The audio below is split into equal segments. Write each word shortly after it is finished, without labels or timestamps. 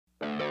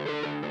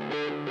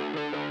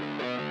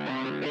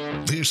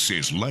This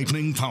is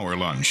Lightning Power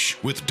Lunch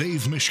with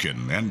Dave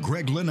Mishkin and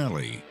Greg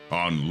Linnelli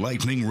on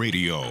Lightning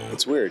Radio.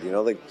 It's weird,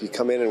 like you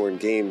come in and we're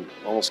in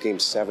almost game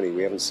 70.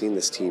 We haven't seen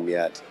this team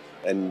yet.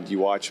 And you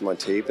watch them on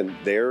tape and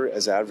they're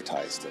as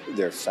advertised.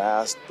 They're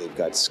fast, they've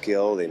got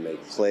skill, they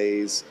make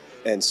plays.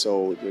 And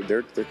so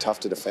they're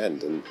tough to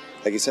defend. And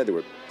like I said, there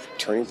were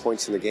turning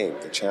points in the game.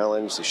 The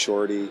challenge, the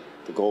shorty,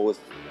 the goal with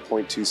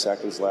 0.2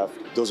 seconds left.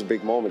 Those are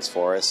big moments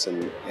for us.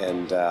 And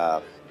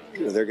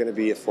they're going to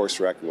be a force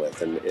to reckon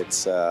with. And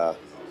it's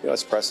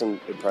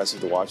impressive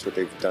to watch what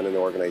they've done in the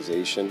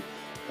organization.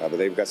 But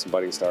they've got some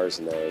budding stars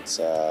in there.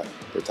 They're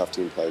a tough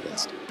team to play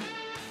against.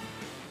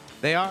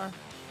 They are.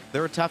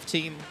 They're a tough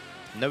team,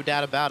 no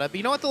doubt about it. But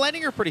you know what? The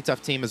Lightning are a pretty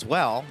tough team as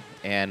well.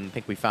 And I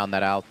think we found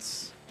that out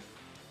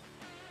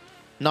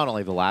not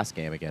only the last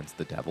game against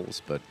the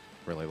Devils, but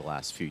really the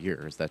last few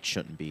years. That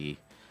shouldn't be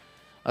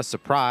a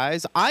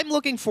surprise. I'm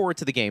looking forward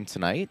to the game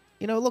tonight.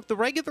 Look, the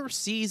regular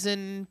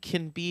season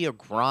can be a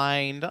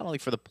grind, not only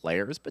for the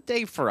players, but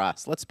Dave, for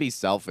us. Let's be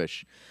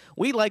selfish.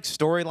 We like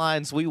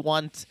storylines. We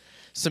want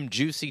some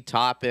juicy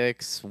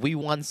topics. We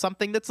want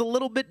something that's a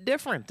little bit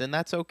different, and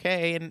that's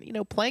okay.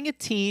 And, playing a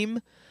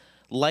team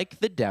like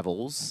the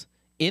Devils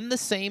in the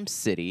same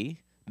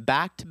city,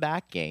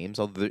 back-to-back games,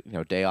 although,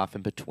 day off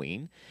in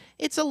between,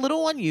 it's a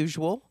little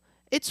unusual.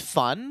 It's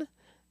fun.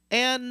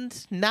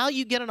 And now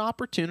you get an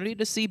opportunity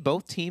to see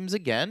both teams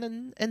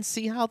again and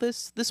see how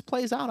this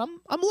plays out.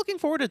 I'm looking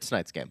forward to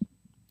tonight's game.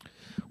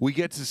 We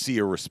get to see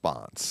a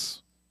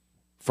response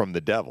from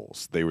the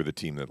Devils. They were the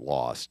team that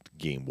lost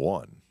game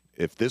one.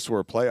 If this were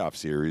a playoff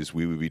series,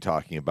 we would be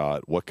talking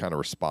about what kind of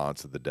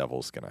response are the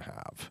Devils going to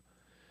have.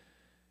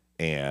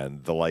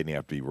 And the Lightning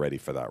have to be ready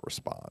for that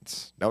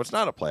response. Now, it's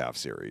not a playoff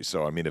series.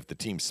 So, if the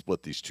team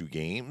split these two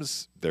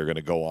games, they're going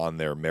to go on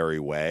their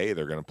merry way.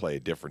 They're going to play a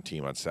different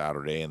team on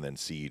Saturday and then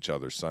see each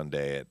other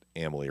Sunday at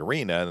Amalie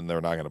Arena, and they're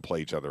not going to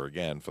play each other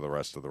again for the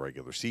rest of the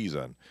regular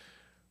season.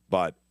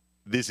 But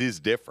this is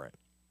different.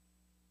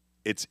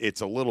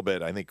 It's a little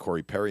bit, I think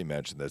Corey Perry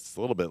mentioned this, it's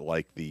a little bit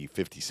like the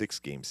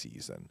 56-game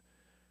season,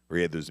 where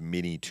you had those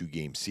mini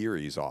two-game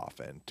series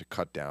often to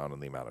cut down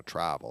on the amount of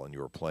travel, and you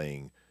were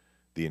playing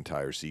the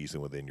entire season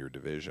within your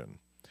division.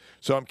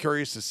 So I'm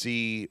curious to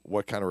see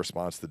what kind of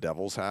response the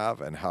Devils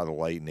have and how the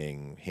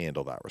Lightning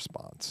handle that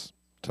response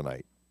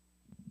tonight.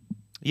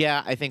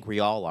 Yeah, I think we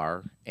all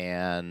are.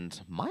 And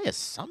my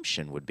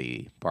assumption would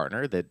be,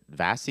 partner, that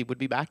Vasi would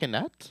be back in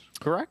net,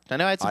 correct? I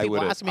know I had some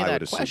people asking me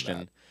that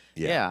question.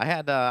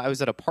 Yeah, I was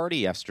at a party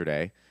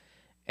yesterday,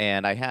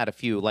 and I had a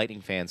few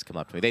Lightning fans come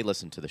up to me. They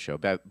listened to the show.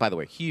 By the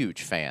way,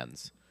 huge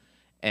fans.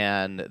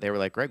 And they were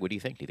like, Greg, what do you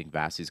think? Do you think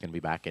Vasi's going to be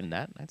back in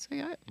net? I'd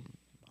say,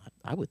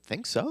 I would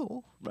think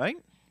so, right?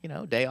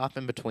 Day off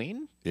in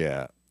between.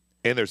 Yeah.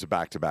 And there's a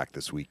back-to-back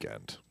this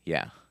weekend.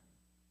 Yeah,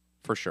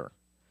 for sure.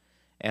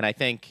 And I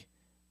think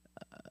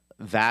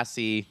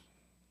Vasi,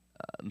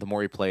 the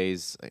more he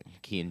plays,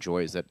 he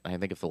enjoys it. I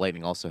think if the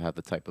Lightning also have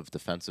the type of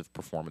defensive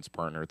performance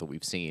partner that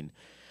we've seen,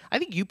 I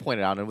think you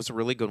pointed out, and it was a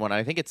really good one.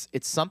 I think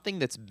it's something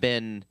that's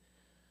been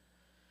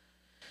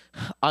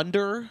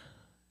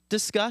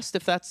under-discussed,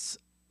 if that's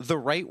the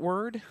right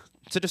word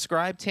to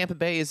describe Tampa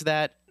Bay, is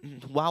that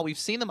while we've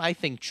seen them, I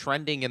think,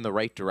 trending in the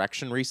right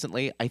direction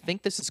recently, I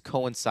think this has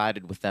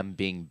coincided with them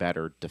being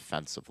better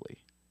defensively.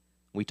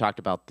 We talked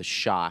about the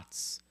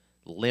shots,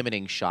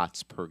 limiting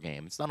shots per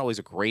game. It's not always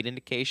a great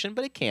indication,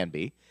 but it can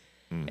be.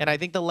 And I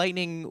think the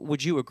Lightning,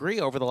 would you agree,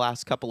 over the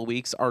last couple of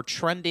weeks are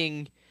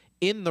trending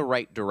in the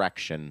right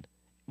direction,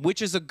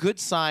 which is a good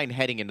sign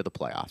heading into the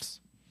playoffs.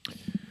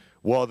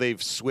 Well,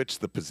 they've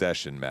switched the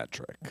possession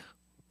metric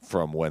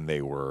from when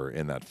they were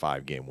in that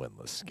 5-game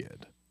winless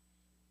skid.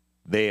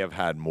 They have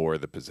had more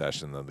of the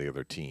possession than the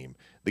other team.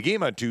 The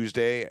game on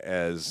Tuesday,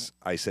 as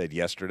I said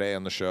yesterday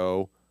on the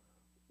show,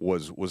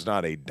 was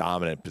not a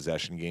dominant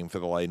possession game for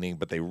the Lightning,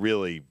 but they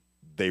really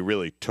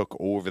took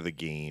over the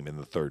game in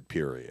the third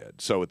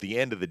period. So at the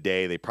end of the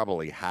day, they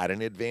probably had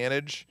an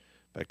advantage.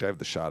 In fact, I have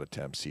the shot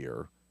attempts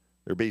here.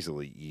 They're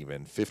basically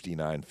even,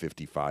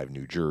 59-55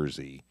 New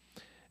Jersey.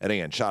 And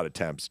again, shot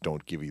attempts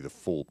don't give you the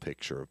full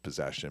picture of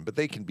possession, but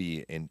they can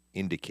be an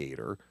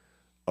indicator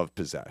of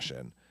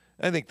possession.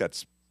 And I think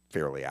that's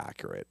fairly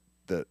accurate.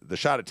 The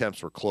shot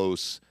attempts were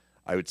close.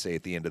 I would say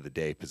at the end of the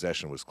day,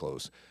 possession was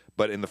close.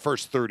 But in the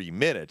first 30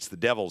 minutes, the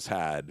Devils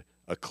had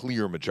a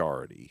clear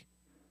majority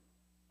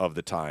of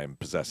the time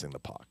possessing the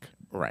puck.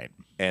 Right.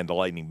 And the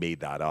Lightning made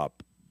that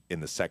up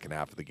in the second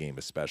half of the game,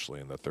 especially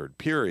in the third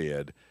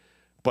period.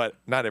 But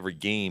not every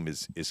game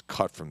is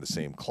cut from the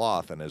same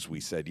cloth. And as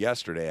we said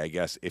yesterday, I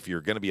guess if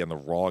you're going to be on the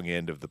wrong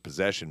end of the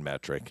possession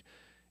metric,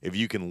 if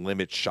you can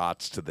limit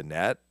shots to the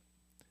net,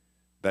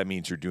 that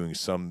means you're doing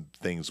some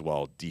things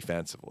well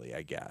defensively,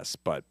 I guess.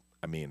 But,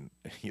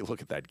 you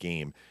look at that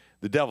game,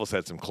 the Devils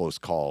had some close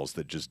calls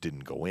that just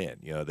didn't go in.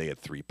 They had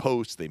 3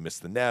 posts. They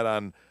missed the net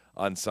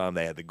on some.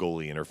 They had the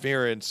goalie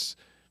interference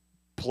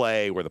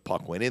play where the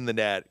puck went in the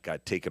net,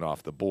 got taken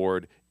off the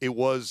board. It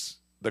was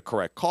the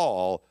correct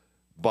call,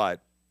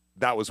 but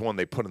that was one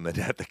they put in the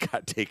net that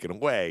got taken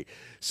away.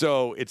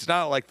 So it's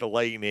not like the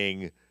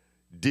Lightning,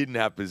 didn't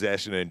have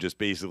possession and just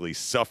basically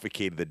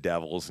suffocated the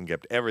Devils and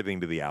kept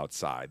everything to the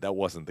outside. That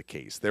wasn't the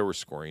case. There were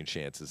scoring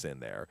chances in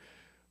there.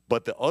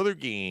 But the other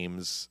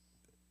games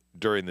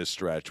during this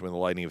stretch, when the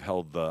Lightning have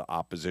held the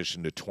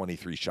opposition to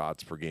 23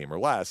 shots per game or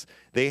less,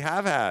 they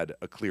have had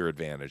a clear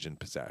advantage in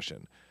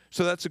possession.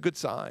 So that's a good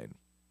sign.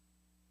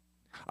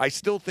 I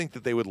still think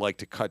that they would like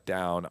to cut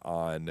down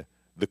on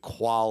the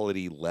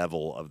quality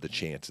level of the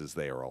chances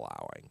they are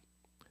allowing.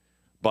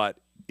 But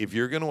if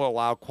you're going to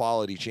allow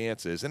quality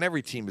chances, and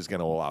every team is going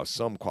to allow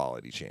some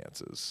quality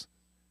chances,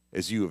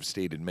 as you have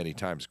stated many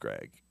times,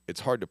 Greg,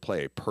 it's hard to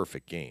play a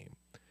perfect game.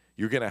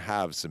 You're going to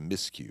have some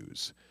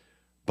miscues.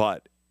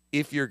 But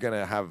if you're going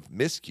to have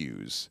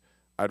miscues,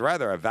 I'd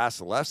rather have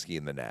Vasilevsky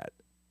in the net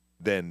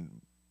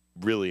than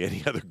really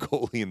any other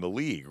goalie in the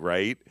league,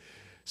 right?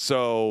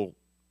 So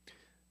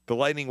the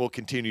Lightning will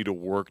continue to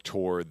work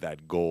toward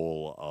that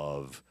goal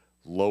of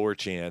lower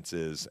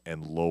chances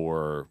and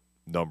lower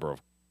number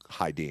of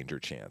high danger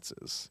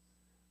chances.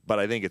 But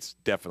I think it's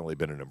definitely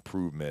been an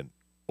improvement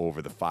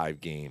over the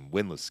 5-game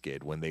winless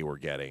skid when they were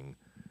getting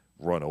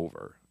run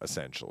over,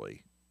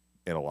 essentially,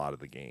 in a lot of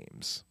the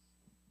games.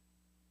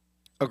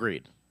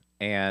 Agreed.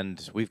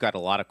 And we've got a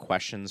lot of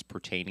questions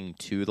pertaining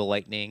to the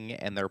Lightning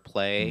and their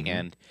play,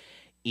 and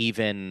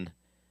even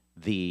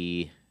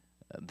the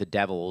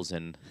Devils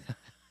and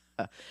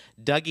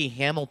Dougie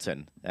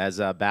Hamilton, as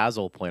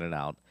Basil pointed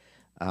out.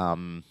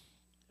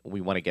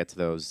 We want to get to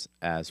those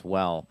as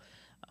well.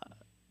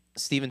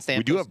 Steven Stamkos.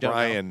 We do have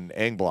Brian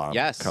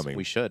Engblom coming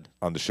we should.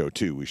 On the show,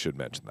 too. We should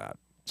mention that.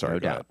 Sorry,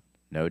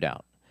 No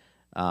doubt.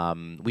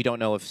 We don't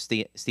know if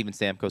Steven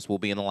Stamkos will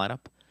be in the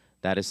lineup.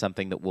 That is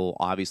something that we'll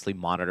obviously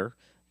monitor.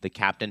 The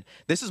captain.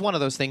 This is one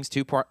of those things,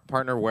 too,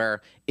 partner,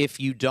 where if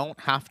you don't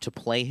have to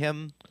play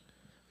him,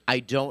 I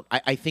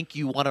think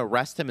you want to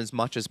rest him as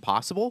much as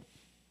possible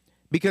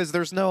because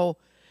there's no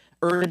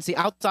urgency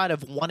outside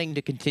of wanting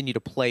to continue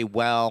to play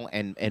well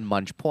and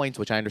munch points,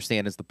 which I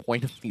understand is the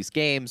point of these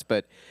games,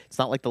 but it's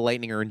not like the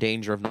Lightning are in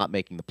danger of not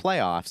making the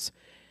playoffs.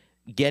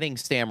 Getting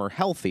Stammer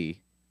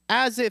healthy,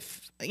 as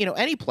if,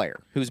 any player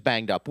who's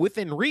banged up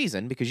within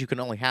reason, because you can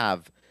only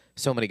have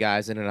so many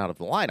guys in and out of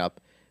the lineup,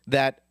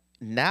 that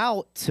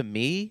now, to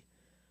me,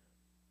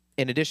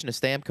 in addition to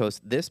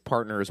Stamkos, this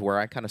partner is where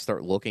I kind of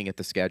start looking at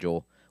the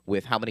schedule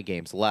with how many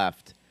games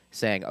left,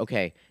 saying,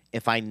 okay,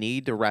 if I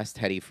need to rest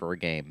Hetty for a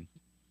game,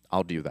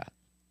 I'll do that.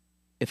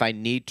 If I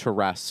need to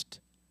rest,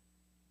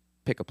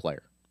 pick a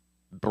player.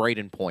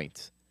 Braden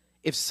Point.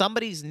 If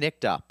somebody's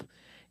nicked up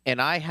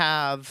and I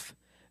have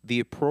the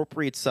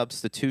appropriate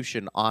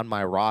substitution on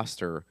my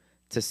roster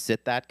to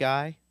sit that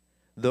guy,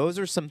 those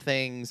are some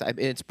things.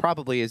 It's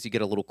probably as you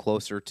get a little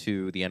closer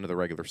to the end of the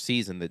regular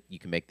season that you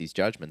can make these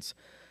judgments.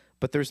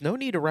 But there's no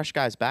need to rush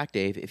guys back,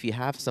 Dave, if you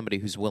have somebody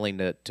who's willing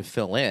to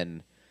fill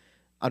in,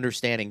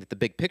 understanding that the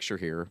big picture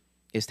here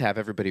is to have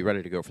everybody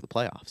ready to go for the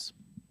playoffs.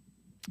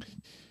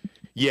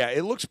 Yeah,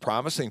 it looks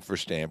promising for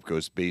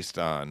Stamkos based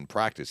on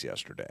practice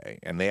yesterday,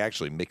 and they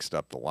actually mixed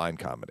up the line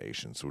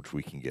combinations, which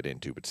we can get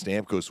into. But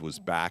Stamkos was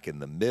back in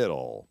the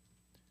middle,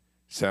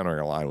 centering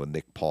a line with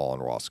Nick Paul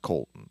and Ross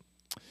Colton.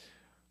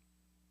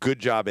 Good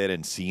job, Ed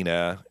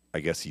Encina. I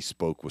guess he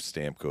spoke with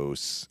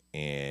Stamkos,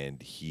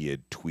 and he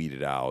had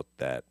tweeted out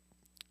that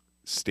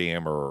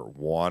Stammer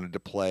wanted to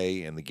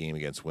play in the game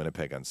against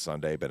Winnipeg on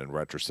Sunday, but in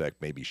retrospect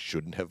maybe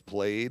shouldn't have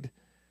played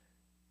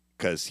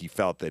because he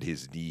felt that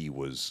his knee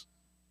was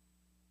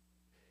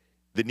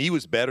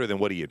better than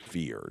what he had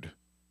feared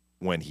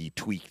when he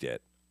tweaked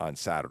it on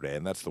Saturday,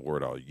 and that's the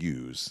word I'll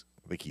use.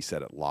 I think he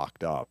said it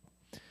locked up.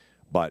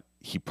 But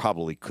he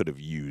probably could have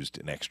used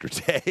an extra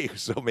day.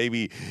 So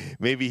maybe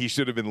he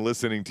should have been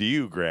listening to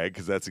you, Greg,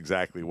 because that's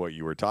exactly what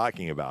you were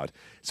talking about.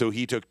 So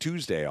he took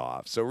Tuesday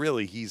off. So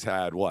really he's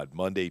had,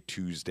 Monday,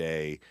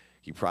 Tuesday.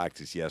 He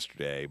practiced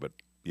yesterday, but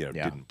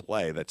didn't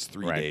play. That's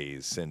 3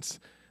 days since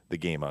the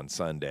game on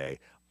Sunday.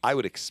 I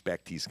would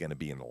expect he's going to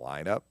be in the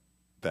lineup,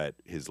 that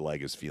his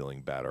leg is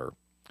feeling better.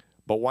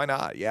 But why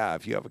not? Yeah,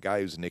 if you have a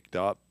guy who's nicked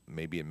up,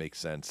 maybe it makes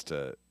sense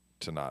to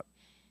not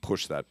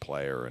push that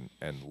player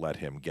and let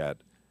him get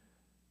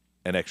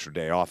an extra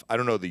day off. I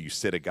don't know that you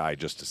sit a guy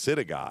just to sit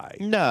a guy.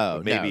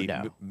 No.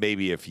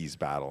 Maybe if he's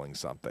battling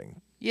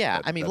something.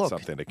 Yeah, that's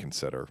something to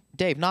consider.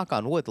 Dave, knock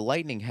on wood, the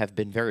Lightning have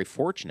been very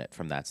fortunate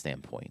from that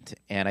standpoint.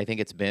 And I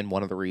think it's been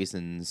one of the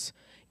reasons,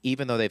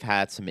 even though they've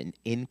had some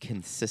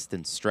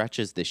inconsistent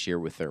stretches this year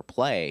with their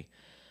play,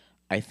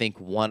 I think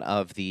one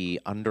of the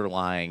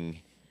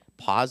underlying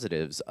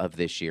positives of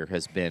this year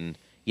has been,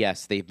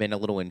 yes, they've been a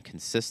little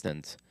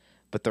inconsistent,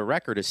 but the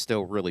record is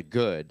still really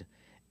good.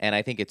 And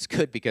I think it's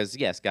good because,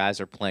 yes, guys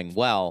are playing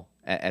well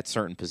at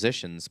certain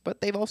positions,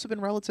 but they've also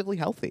been relatively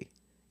healthy.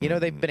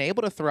 They've been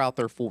able to throw out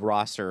their full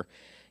roster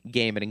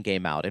game in and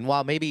game out. And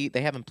while maybe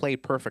they haven't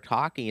played perfect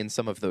hockey in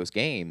some of those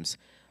games,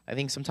 I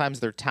think sometimes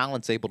their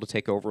talent's able to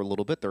take over a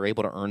little bit. They're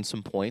able to earn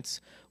some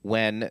points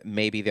when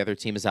maybe the other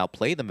team has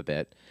outplayed them a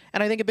bit.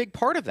 And I think a big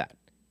part of that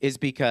is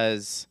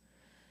because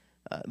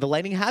the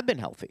Lightning have been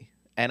healthy.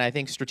 And I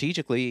think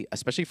strategically,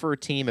 especially for a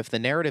team, if the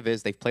narrative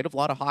is they've played a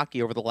lot of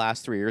hockey over the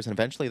last 3 years and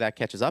eventually that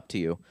catches up to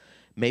you,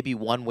 maybe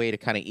one way to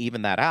kind of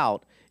even that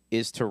out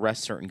is to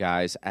rest certain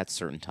guys at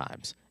certain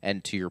times.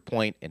 And to your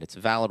point, and it's a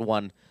valid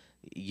one,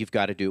 you've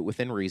got to do it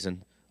within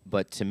reason.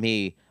 But to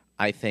me,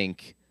 I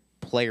think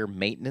player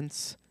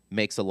maintenance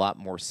makes a lot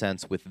more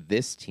sense with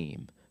this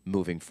team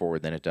moving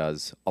forward than it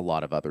does a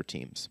lot of other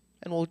teams.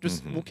 And we'll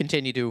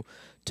continue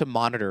to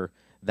monitor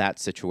that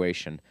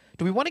situation.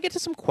 Do we want to get to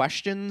some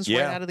questions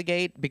right out of the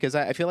gate? Because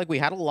I feel like we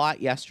had a lot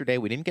yesterday.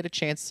 We didn't get a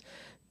chance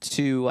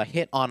to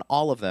hit on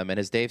all of them. And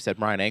as Dave said,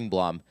 Brian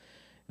Engblom,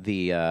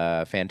 the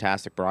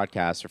fantastic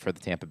broadcaster for the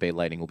Tampa Bay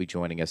Lightning, will be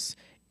joining us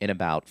in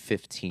about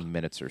 15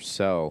 minutes or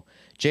so.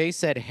 Jay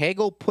said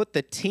Hagel put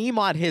the team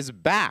on his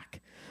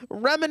back,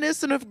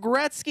 reminiscent of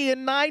Gretzky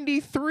in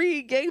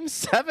 '93, Game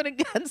 7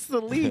 against the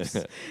Leafs.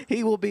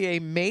 He will be a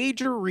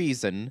major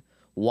reason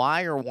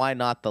why or why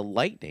not the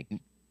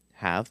Lightning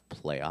have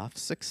playoff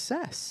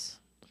success.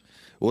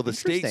 Well, the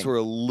stakes were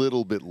a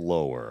little bit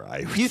lower,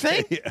 I would You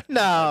say. think?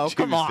 No,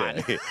 come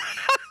on.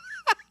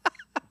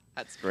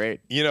 That's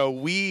great. You know,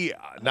 we,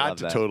 not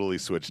to that. totally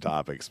switch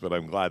topics, but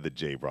I'm glad that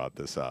Jay brought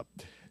this up.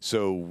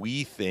 So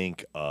we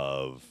think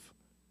of,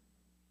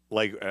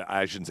 like,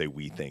 I shouldn't say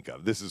we think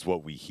of, this is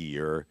what we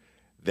hear,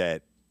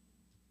 that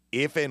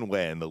if and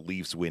when the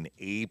Leafs win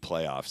a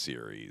playoff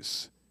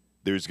series,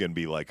 there's going to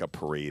be like a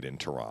parade in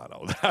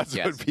Toronto. That's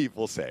what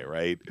people say,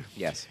 right?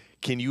 Yes.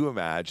 Can you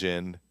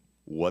imagine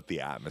what the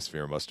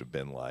atmosphere must have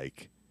been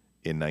like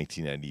in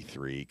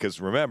 1993?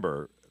 Because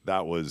remember,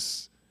 that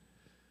was,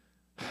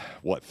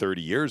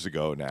 30 years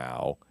ago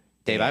now.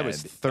 Dave, I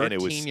was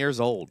 13 years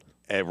old.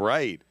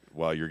 Right.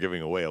 Well, you're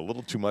giving away a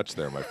little too much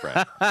there, my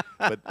friend.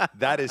 But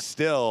that is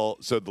still,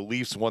 so the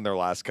Leafs won their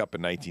last cup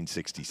in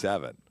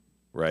 1967,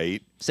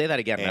 right? Say that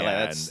again.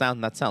 That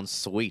sounds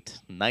sweet.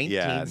 1967.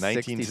 Yeah,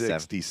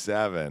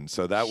 1967.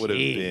 So that would have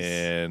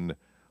been,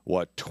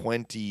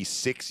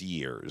 26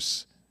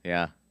 years.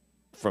 Yeah.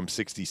 From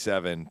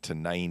 67 to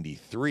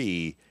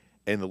 93,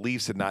 and the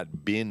Leafs had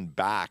not been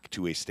back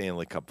to a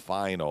Stanley Cup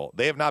final.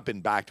 They have not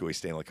been back to a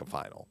Stanley Cup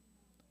final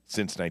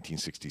since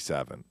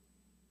 1967.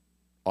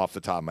 Off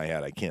the top of my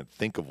head, I can't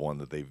think of one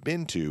that they've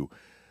been to,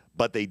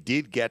 but they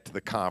did get to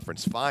the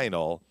conference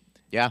final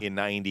in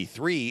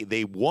 93.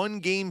 They won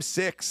Game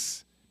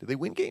 6. Did they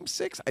win Game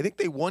 6? I think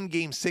they won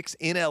Game 6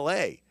 in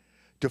L.A.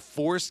 to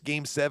force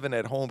Game 7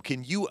 at home.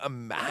 Can you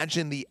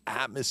imagine the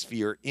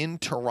atmosphere in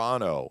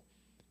Toronto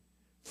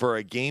for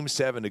a Game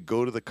 7 to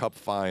go to the Cup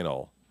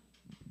final?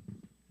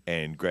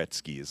 And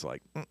Gretzky is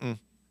like,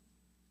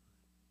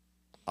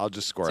 I'll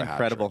just score a hat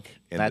trick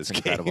in this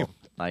incredible. Game.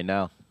 I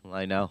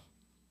know.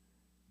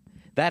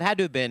 That had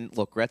to have been,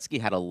 look, Gretzky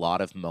had a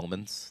lot of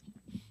moments.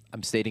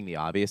 I'm stating the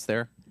obvious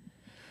there.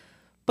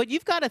 But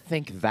you've got to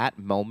think that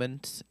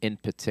moment in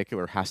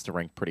particular has to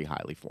rank pretty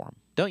highly for him,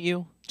 don't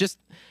you? Just,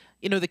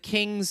 the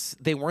Kings,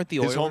 they weren't the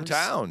Oilers. His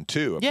hometown,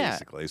 too,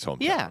 basically. His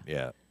hometown.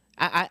 Yeah.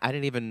 I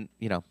didn't even,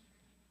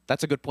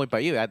 that's a good point by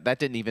you. That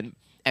didn't even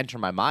enter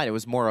my mind. It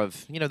was more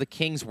of, the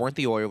Kings weren't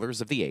the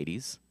Oilers of the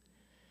 80s.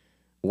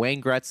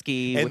 Wayne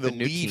Gretzky and with a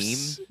new team.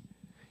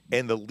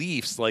 And the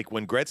Leafs, like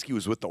when Gretzky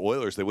was with the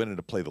Oilers, they went in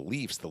to play the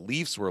Leafs. The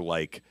Leafs were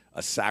like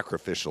a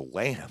sacrificial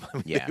lamb.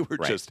 They were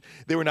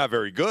they were not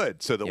very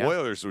good. So the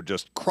Oilers would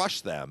just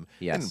crush them.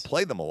 Yes. They didn't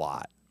play them a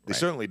lot. They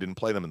certainly didn't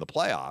play them in the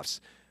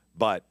playoffs.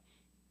 But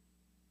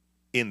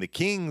in the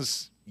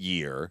Kings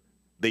year,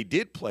 they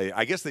did play.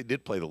 I guess they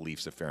did play the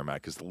Leafs a fair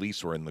amount because the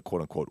Leafs were in the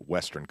quote unquote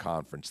Western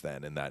Conference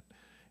then in that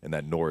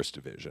Norris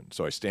division.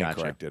 So I stand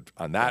corrected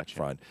on that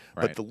front.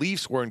 Right. But the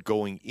Leafs weren't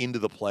going into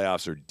the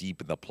playoffs or deep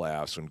in the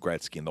playoffs when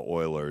Gretzky and the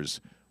Oilers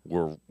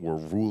were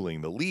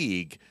ruling the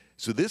league.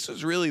 So this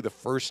was really the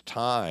first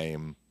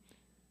time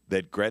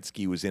that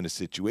Gretzky was in a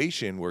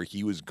situation where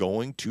he was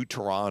going to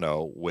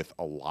Toronto with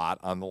a lot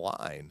on the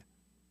line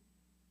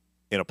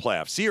in a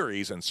playoff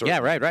series and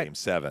certainly in Game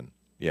 7.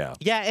 Yeah.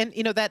 Yeah, and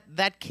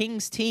that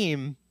Kings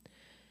team,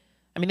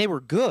 I mean, they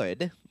were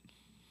good.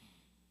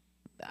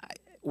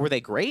 Were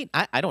they great?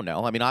 I don't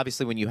know. I mean,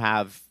 obviously, when you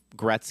have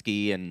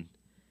Gretzky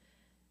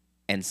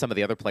and some of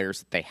the other players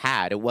that they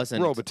had, it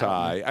wasn't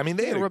Robitaille. I mean,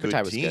 they had a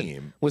good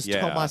team. Good. Was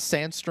Tomas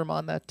Sandstrom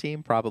on that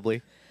team?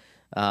 Probably.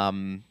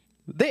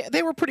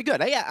 They were pretty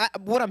good.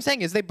 What I'm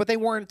saying is they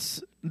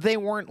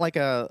weren't like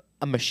a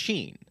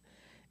machine.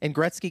 And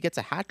Gretzky gets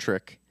a hat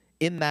trick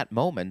in that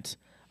moment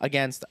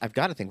against, I've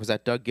got to think, was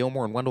that Doug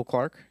Gilmour and Wendell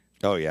Clark?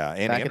 Oh yeah,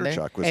 and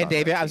Andrechuk was. And on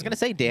Dave, that I was team. going to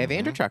say Dave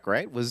Andrechuk,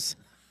 right? Was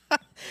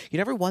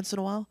every once in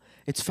a while,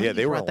 it's funny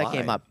they you were brought that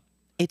game aligned. up.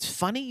 It's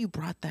funny you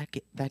brought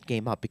that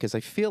game up because I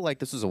feel like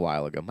this was a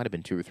while ago. It might have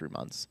been 2 or 3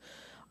 months.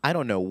 I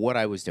don't know what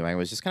I was doing. I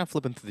was just kind of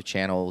flipping through the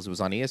channels. It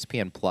was on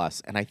ESPN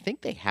Plus, and I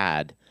think they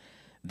had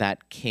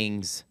that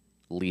Kings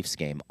Leafs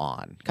game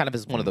on, kind of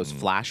as one of those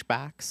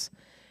flashbacks.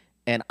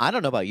 And I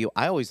don't know about you,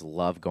 I always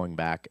love going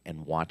back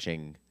and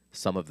watching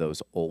some of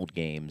those old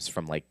games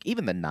from like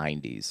even the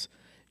 90s.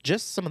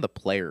 Just some of the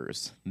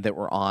players that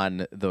were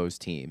on those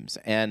teams.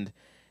 And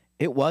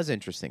it was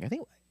interesting. I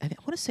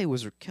want to say,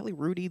 was Kelly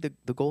Rudy the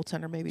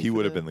goaltender maybe? He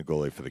would have been the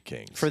goalie for the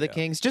Kings. For the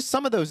Kings. Just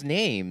some of those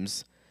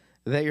names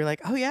that you're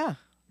like, oh, yeah,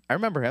 I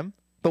remember him.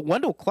 But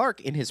Wendell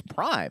Clark in his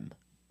prime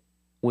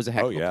was a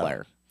heck of a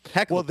player.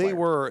 Heck of a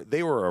player.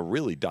 They were a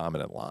really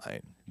dominant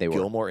line. They were.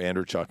 Gilmore,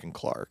 Andrechuk, and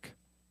Clark.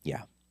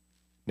 Yeah.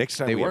 Next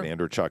time we have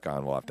Andrechuk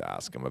on, we'll have to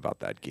ask him about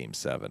that Game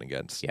 7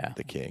 against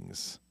the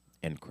Kings.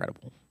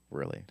 Incredible,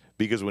 really.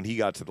 Because when he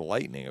got to the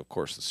Lightning, of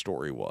course, the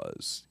story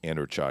was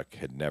Andrechuk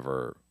had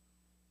never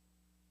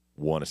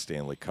won a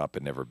Stanley Cup,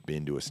 had never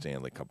been to a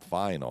Stanley Cup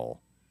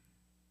final.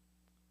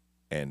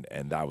 And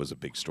that was a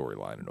big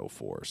storyline in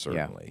 2004,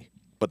 certainly. Yeah.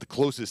 But the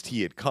closest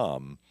he had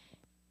come,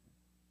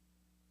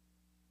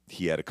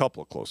 he had a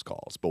couple of close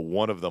calls. But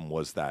one of them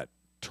was that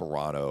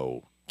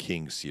Toronto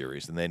Kings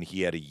series. And then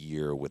he had a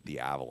year with the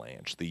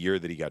Avalanche, the year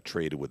that he got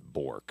traded with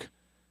Bork.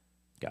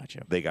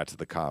 Gotcha. They got to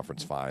the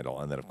conference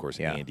final. And then, of course,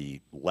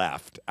 Andy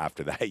left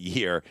after that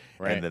year.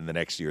 Right. And then the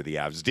next year, the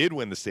Avs did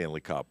win the Stanley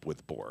Cup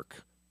with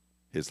Bork,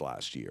 his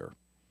last year.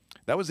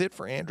 That was it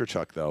for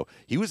Andrechuk, though.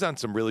 He was on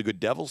some really good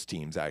Devils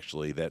teams,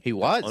 actually, that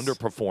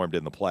underperformed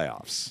in the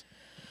playoffs.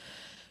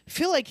 I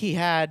feel like he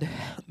had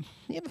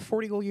a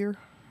 40-goal year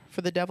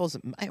for the Devils.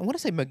 I want to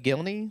say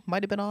McGillney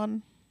might have been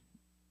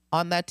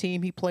on that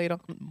team he played on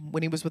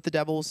when he was with the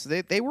Devils.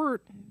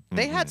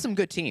 They had some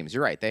good teams.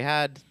 You're right.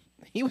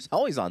 He was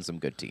always on some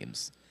good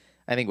teams,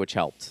 I think, which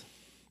helped.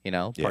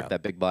 Park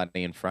that big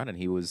body in front, and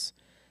he was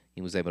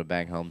able to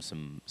bang home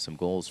some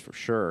goals for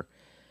sure.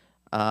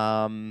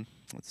 Let's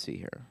see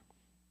here.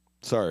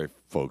 Sorry,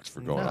 folks, for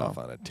going off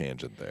on a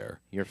tangent there.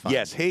 You're fine.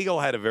 Yes,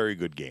 Hagel had a very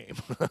good game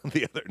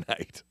the other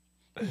night.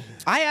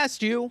 I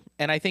asked you,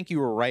 and I think you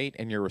were right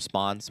in your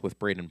response with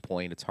Braden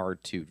Point. It's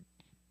hard to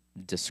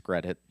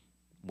discredit,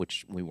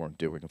 which we weren't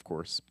doing, of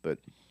course, but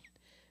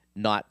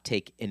not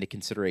take into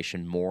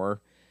consideration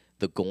more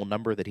the goal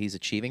number that he's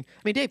achieving.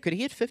 I mean, Dave, could he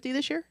hit 50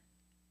 this year?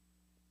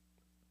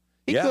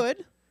 He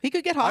could. He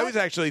could get hot. I was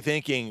actually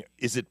thinking,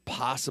 is it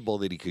possible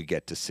that he could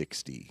get to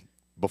 60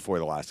 before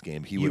the last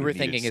game? He would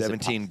have needed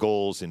 17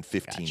 goals in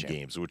 15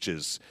 games, which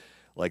is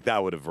like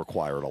that would have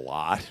required a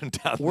lot down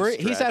the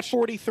stretch. He's at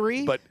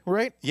 43, but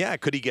right? Yeah,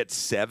 could he get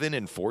 7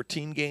 in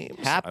 14 games?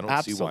 I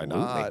don't see why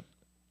not.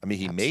 I mean,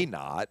 he may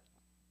not,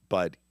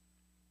 but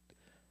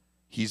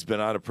he's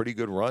been on a pretty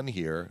good run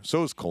here.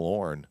 So is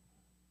Killorn.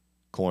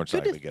 Killorn's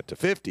not going to get to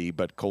 50,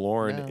 but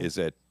Killorn is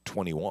at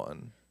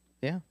 21.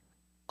 Yeah.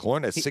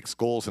 Killorn has 6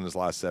 goals in his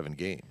last 7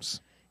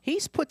 games.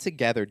 He's put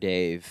together,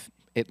 Dave,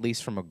 at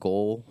least from a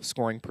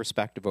goal-scoring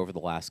perspective over the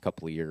last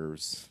couple of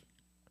years,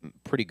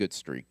 pretty good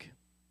streak.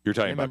 You're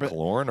talking about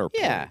Killorn or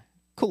Point? Yeah,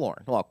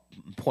 Killorn. Well,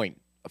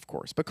 Point, of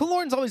course. But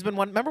Killorn's always been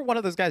one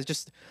of those guys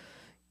just,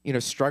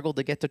 struggled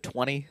to get to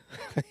 20.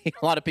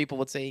 A lot of people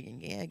would say,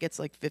 it gets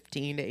like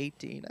 15 to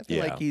 18. I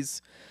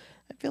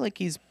feel like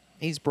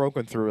he's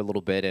broken through a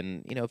little bit.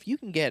 And, if you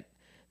can get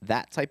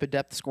that type of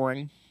depth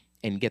scoring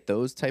and get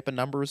those type of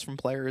numbers from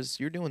players,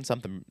 you're doing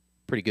something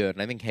pretty good.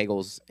 And I think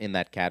Hagel's in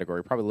that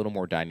category, probably a little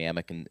more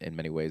dynamic in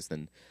many ways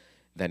than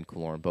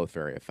Killorn, both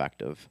very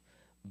effective.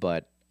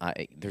 But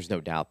there's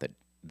no doubt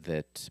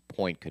that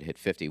Point could hit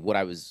 50. What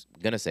I was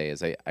going to say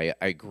is I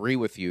agree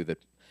with you that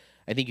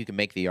I think you can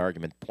make the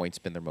argument Point's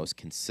been their most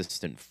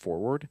consistent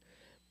forward,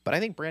 but I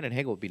think Brandon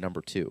Hagel would be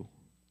number 2.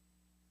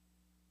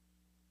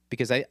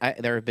 Because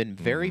there have been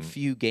very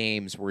few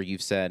games where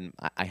you've said,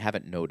 I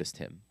haven't noticed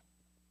him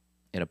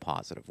in a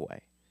positive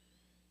way.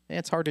 And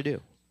it's hard to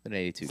do in an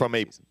 82 From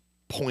a season.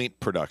 Point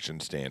production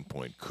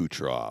standpoint,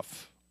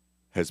 Kucherov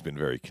has been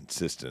very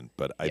consistent,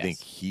 but I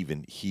think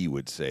even he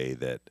would say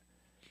that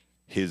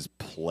his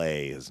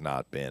play has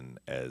not been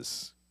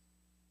as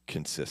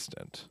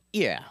consistent.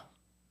 Yeah.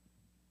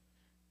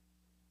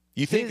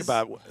 You think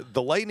about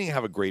the Lightning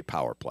have a great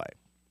power play.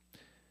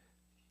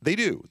 They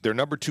do. They're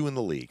number 2 in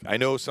the league. I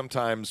know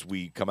sometimes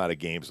we come out of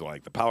games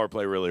like the power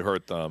play really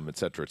hurt them, et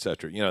cetera, et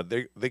cetera.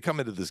 They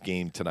come into this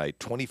game tonight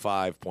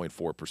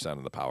 25.4%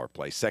 of the power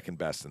play, second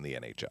best in the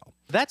NHL.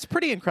 That's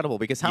pretty incredible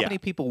because how many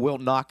people will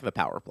knock the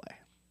power play?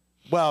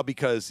 Well,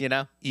 because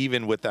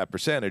even with that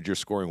percentage, you're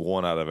scoring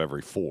 1 out of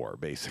every 4,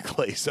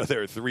 basically. So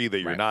there are 3 that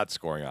you're not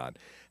scoring on.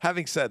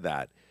 Having said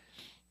that,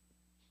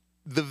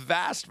 the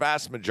vast,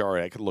 vast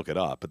majority, I could look it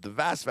up, but the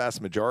vast,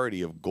 vast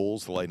majority of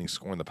goals the Lightning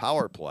score in the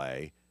power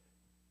play,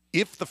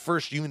 if the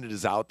first unit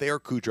is out there,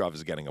 Kucherov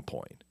is getting a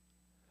point.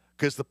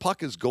 Because the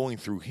puck is going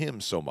through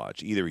him so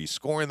much. Either he's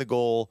scoring the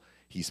goal,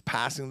 he's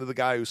passing to the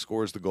guy who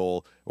scores the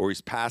goal, or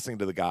he's passing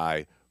to the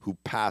guy who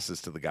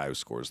passes to the guy who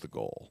scores the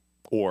goal.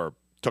 Or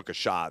took a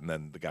shot and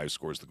then the guy who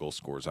scores the goal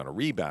scores on a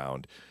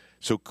rebound.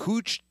 So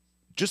Kuch,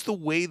 just the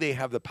way they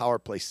have the power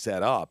play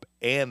set up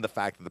and the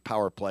fact that the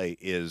power play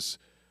is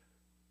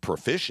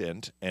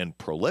proficient and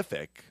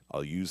prolific,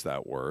 I'll use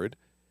that word,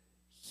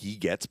 he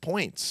gets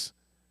points.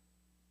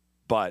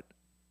 But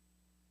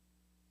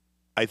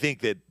I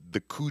think that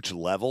the Kuch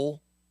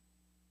level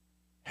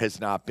has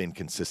not been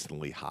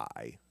consistently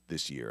high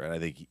this year, and I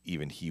think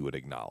even he would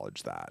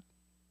acknowledge that.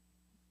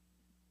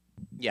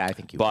 Yeah, I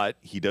think he would. But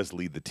he does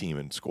lead the team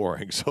in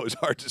scoring, so it's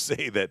hard to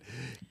say that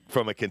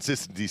from a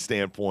consistency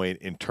standpoint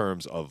in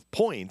terms of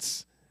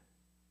points,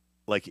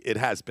 like it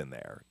has been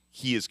there.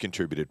 He has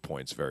contributed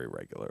points very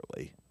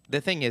regularly.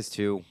 The thing is,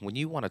 too, when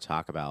you want to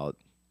talk about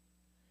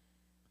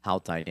how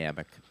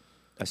dynamic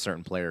a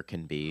certain player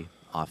can be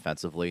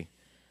offensively.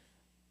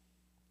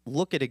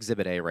 Look at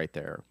Exhibit A right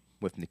there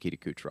with Nikita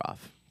Kucherov.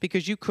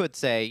 Because you could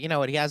say, you know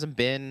what, he hasn't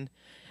been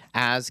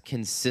as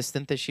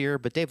consistent this year,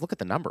 but Dave, look at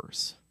the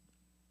numbers.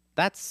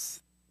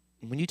 That's,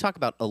 when you talk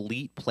about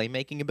elite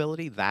playmaking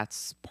ability,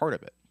 that's part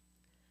of it.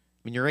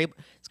 I mean,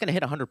 it's going to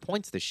hit 100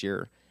 points this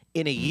year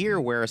in a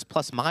year where his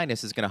plus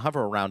minus is going to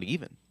hover around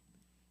even.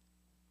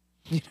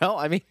 You know,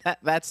 I mean,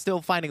 that's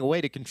still finding a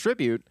way to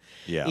contribute,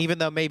 even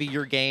though maybe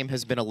your game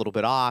has been a little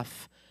bit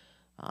off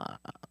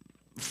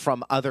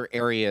from other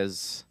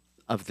areas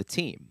of the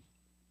team.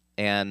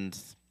 And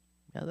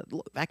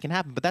that can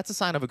happen, but that's a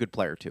sign of a good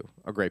player, too,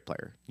 a great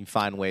player. You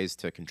find ways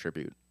to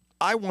contribute.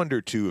 I wonder,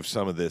 too, if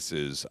some of this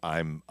is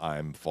I'm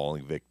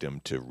falling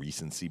victim to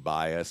recency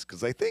bias,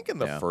 because I think in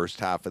the first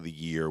half of the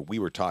year, we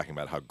were talking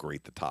about how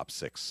great the top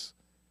six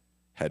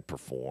had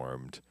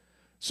performed.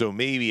 So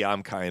maybe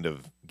I'm kind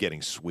of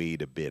getting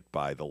swayed a bit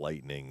by the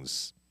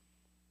Lightning's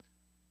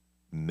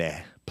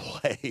meh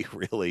play,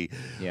 really.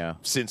 Yeah.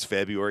 Since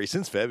February.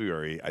 Since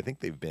February, I think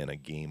they've been a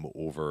game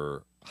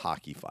over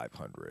hockey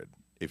 500,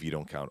 if you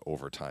don't count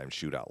overtime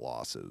shootout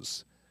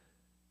losses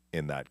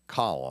in that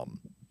column.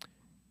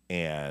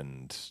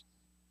 And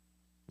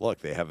look,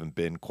 they haven't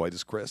been quite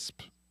as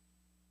crisp.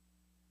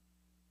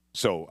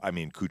 So, I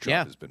mean,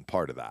 Kucherov has been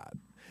part of that.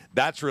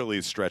 That's really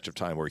a stretch of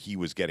time where he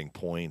was getting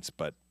points,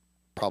 but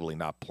probably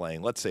not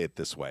playing. Let's say it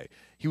this way.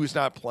 He was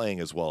not playing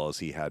as well as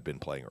he had been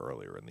playing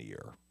earlier in the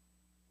year.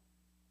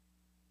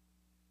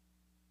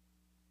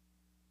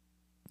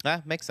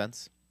 Makes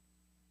sense.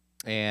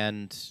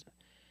 And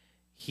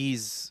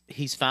he's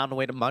found a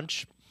way to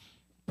munch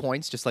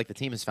points, just like the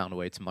team has found a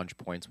way to munch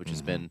points, which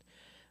has been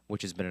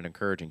an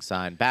encouraging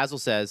sign. Basil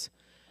says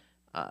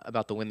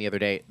about the win the other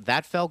day,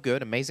 that felt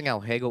good. Amazing how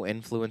Hagel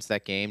influenced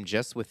that game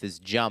just with his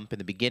jump in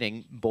the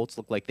beginning. Bolts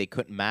looked like they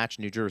couldn't match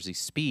New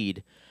Jersey's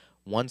speed.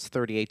 Once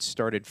 38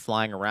 started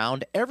flying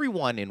around,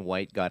 everyone in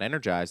white got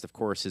energized. Of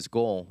course, his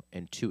goal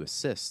and 2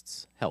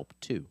 assists helped,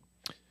 too.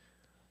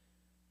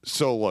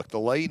 So, look, the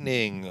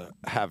Lightning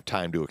have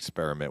time to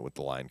experiment with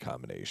the line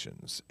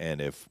combinations. And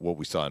if what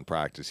we saw in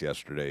practice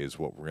yesterday is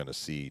what we're going to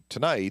see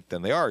tonight,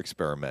 then they are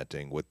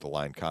experimenting with the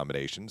line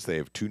combinations. They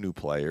have 2 new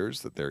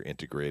players that they're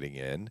integrating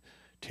in,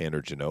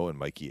 Tanner Jeannot and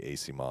Mikey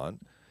Asimon.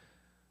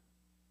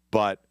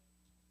 But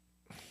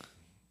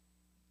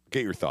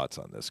get your thoughts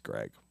on this,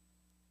 Greg.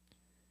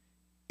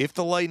 If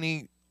the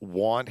Lightning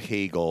want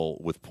Hagel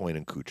with Point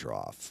and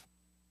Kucherov,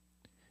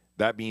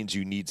 that means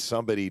you need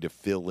somebody to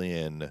fill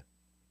in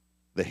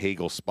the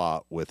Hagel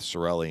spot with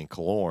Cirelli and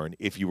Killorn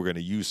if you were going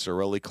to use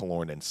Cirelli,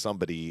 Killorn, and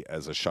somebody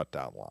as a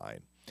shutdown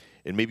line.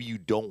 And maybe you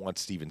don't want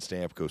Steven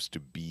Stamkos to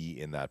be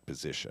in that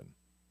position.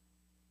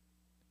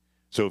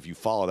 So if you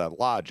follow that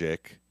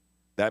logic,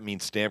 that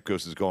means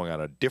Stamkos is going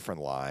on a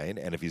different line.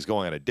 And if he's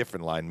going on a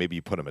different line, maybe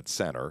you put him at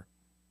center,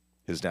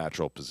 his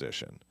natural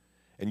position.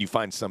 And you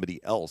find somebody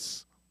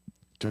else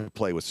to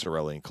play with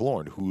Cirelli and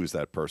Killorn. Who is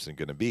that person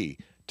going to be?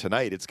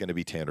 Tonight, it's going to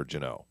be Tanner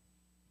Jeannot.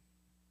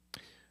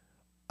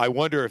 I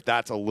wonder if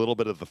that's a little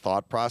bit of the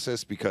thought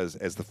process, because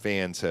as the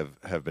fans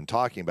have been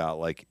talking about,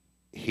 like,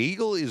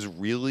 Hagel is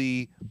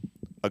really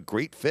a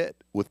great fit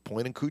with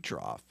Point and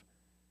Kucherov.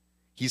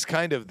 He's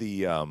kind of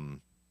the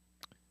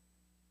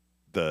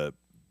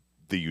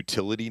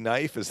utility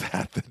knife. Is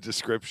that the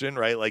description,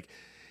 right? Like,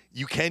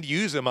 you can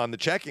use him on the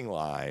checking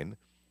line,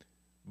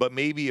 but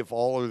maybe if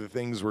all of the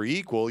things were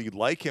equal, you'd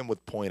like him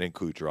with Point and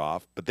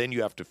Kucherov, but then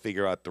you have to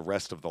figure out the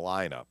rest of the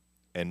lineup.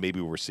 And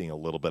maybe we're seeing a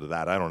little bit of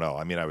that. I don't know.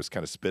 I mean, I was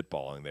kind of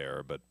spitballing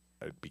there, but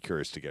I'd be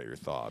curious to get your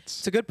thoughts.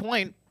 It's a good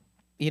point,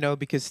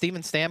 because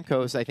Steven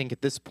Stamkos, I think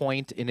at this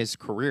point in his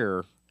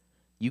career,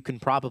 you can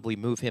probably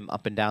move him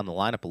up and down the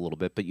lineup a little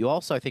bit, but you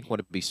also, I think, want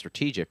to be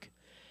strategic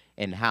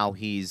in how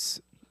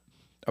he's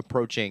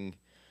approaching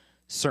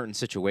certain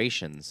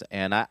situations.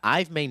 And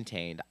I've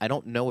maintained, I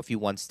don't know if you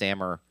want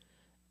Stammer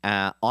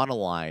on a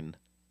line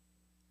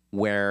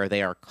where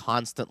they are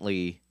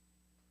constantly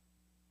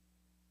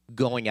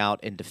going out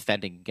and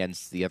defending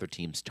against the other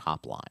team's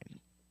top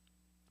line.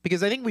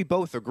 Because I think we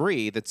both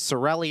agree that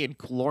Cirelli and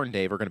Killorn,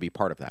 Dave, are going to be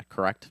part of that,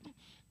 correct?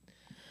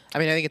 I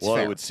mean, I think it's fair.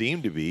 Well, it would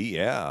seem to be,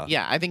 yeah.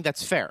 Yeah, I think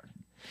that's fair.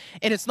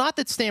 And it's not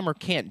that Stammer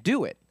can't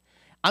do it.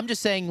 I'm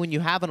just saying when you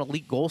have an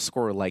elite goal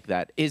scorer like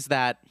that, is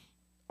that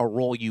a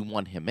role you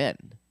want him in?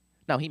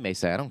 Now, he may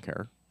say, I don't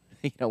care.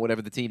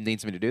 Whatever the team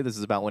needs me to do, this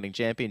is about winning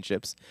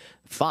championships.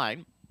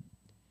 Fine.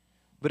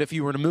 But if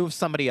you were to move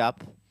somebody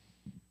up,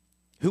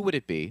 who would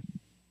it be?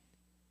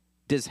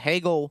 Does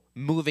Hagel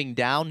moving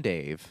down,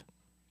 Dave,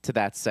 to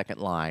that second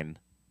line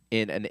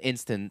in an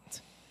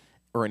instance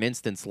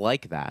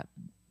like that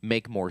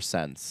make more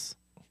sense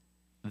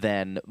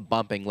than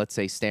bumping, let's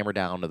say, Stammer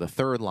down to the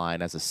third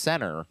line as a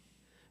center,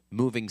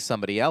 moving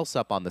somebody else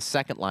up on the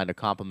second line to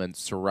complement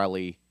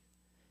Cirelli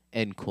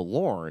and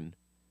Killorn,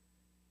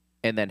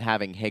 and then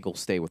having Hagel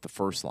stay with the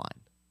first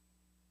line?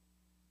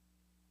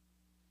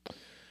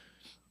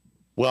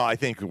 Well, I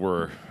think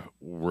we're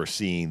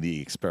seeing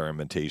the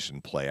experimentation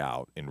play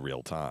out in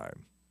real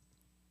time.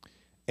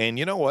 And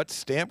you know what?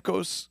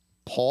 Stamkos,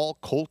 Paul,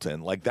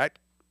 Colton, like that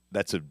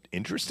that's an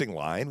interesting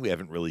line. We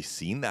haven't really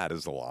seen that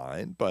as a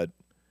line, but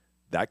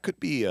that could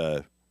be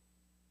an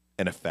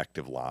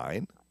effective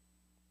line.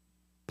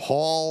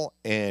 Paul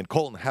and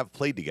Colton have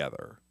played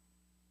together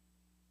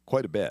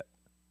quite a bit.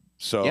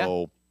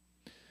 So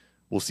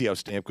we'll see how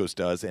Stamkos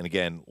does. And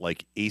again,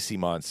 like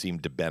Asimon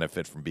seemed to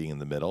benefit from being in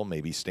the middle.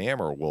 Maybe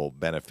Stammer will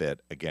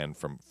benefit again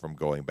from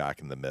going back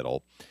in the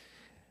middle.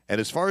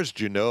 And as far as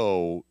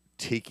Jeannot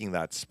taking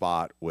that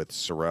spot with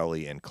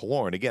Cirelli and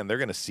Killorn, again, they're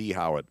going to see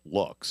how it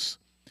looks.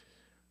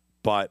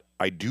 But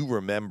I do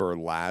remember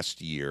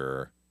last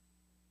year,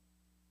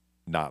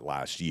 not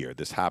last year,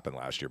 this happened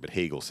last year, but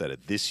Hagel said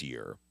it this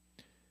year,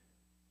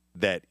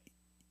 that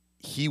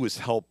he was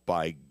helped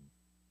by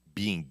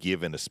being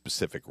given a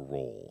specific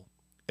role.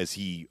 As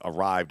he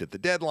arrived at the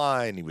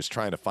deadline, he was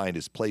trying to find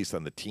his place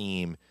on the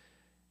team.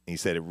 And he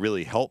said, it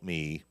really helped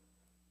me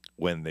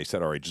when they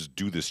said, all right, just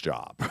do this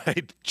job,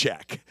 right?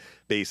 Check,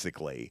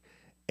 basically.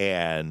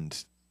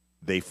 And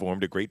they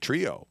formed a great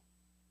trio,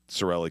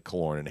 Cirelli,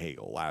 Killorn, and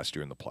Hagel, last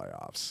year in the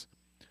playoffs.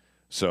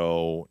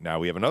 So now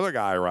we have another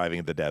guy arriving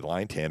at the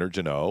deadline, Tanner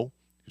Jeannot,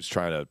 who's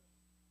trying to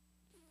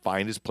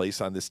find his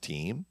place on this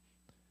team.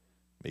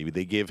 Maybe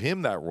they give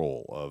him that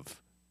role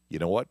of, you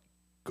know what,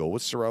 go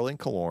with Cirelli and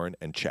Killorn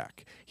and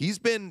check. He's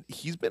been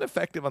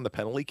effective on the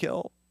penalty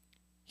kill.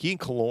 He and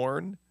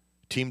Killorn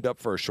teamed up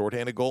for a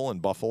shorthanded goal in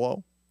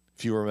Buffalo,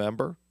 if you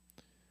remember.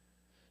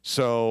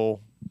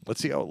 So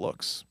let's see how it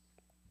looks.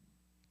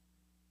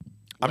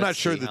 I'm not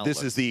sure that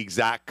this is the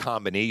exact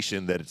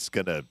combination that it's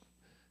going to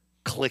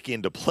click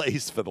into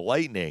place for the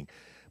Lightning,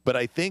 but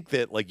I think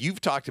that, like,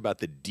 you've talked about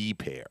the D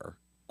pair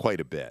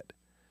quite a bit.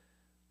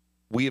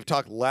 We have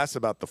talked less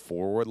about the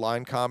forward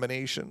line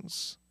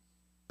combinations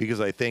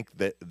because I think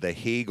that the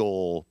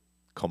Hagel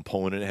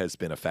component has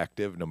been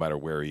effective no matter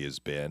where he has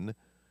been.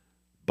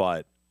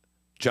 But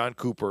John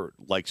Cooper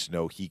likes to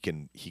know he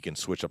can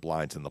switch up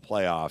lines in the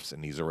playoffs,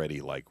 and he's already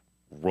like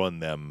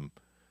run a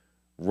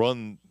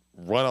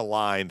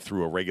line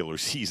through a regular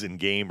season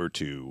game or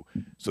two,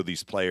 so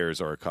these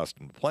players are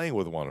accustomed to playing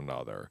with one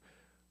another.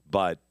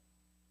 But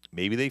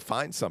maybe they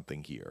find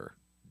something here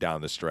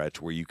down the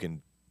stretch where you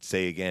can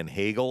say again,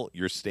 Hagel,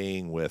 you're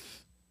staying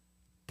with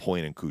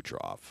Point and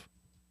Kucherov.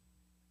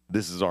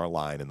 This is our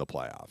line in the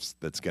playoffs.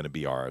 That's going to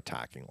be our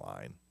attacking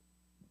line.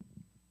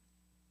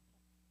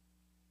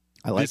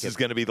 This is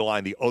going to be the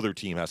line the other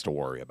team has to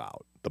worry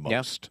about the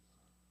most.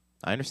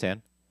 Yeah, I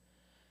understand.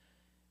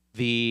 Let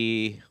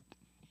me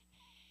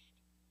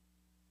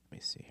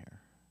see here.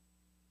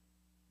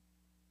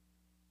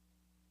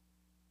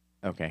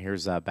 Okay,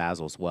 here's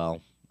Basil as well.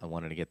 I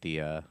wanted to get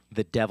the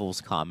Devils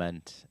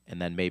comment,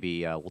 and then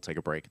maybe we'll take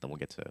a break, and then we'll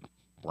get to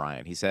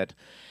Ryan. He said,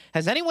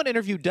 has anyone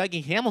interviewed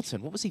Dougie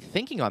Hamilton? What was he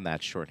thinking on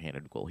that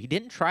shorthanded goal? He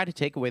didn't try to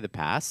take away the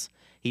pass.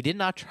 He did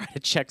not try to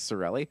check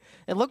Cirelli.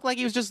 It looked like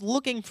he was just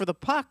looking for the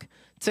puck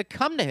to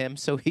come to him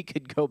so he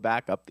could go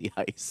back up the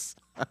ice.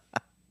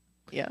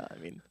 Yeah, I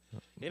mean,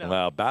 you know.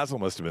 Well, Basil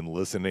must have been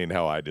listening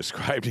how I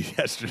described it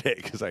yesterday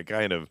because I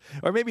kind of,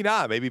 or maybe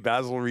not. Maybe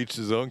Basil reached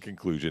his own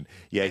conclusion.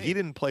 Yeah, he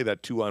didn't play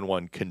that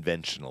 2-on-1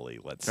 conventionally,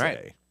 let's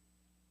say.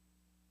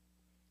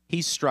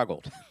 He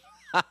struggled.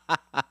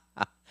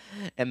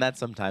 And that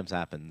sometimes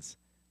happens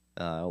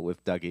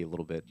with Dougie a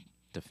little bit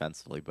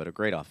defensively, but a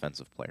great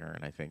offensive player,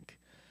 and I think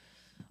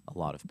a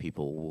lot of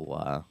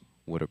people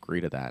would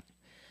agree to that.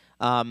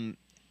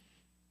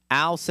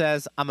 Al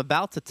says, I'm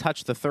about to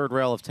touch the third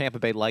rail of Tampa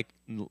Bay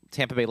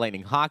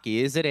Lightning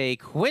hockey. Is it a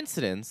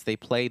coincidence they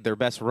played their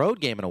best road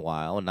game in a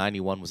while and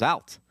 91 was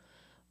out?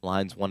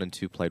 Lines 1 and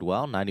 2 played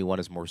well. 91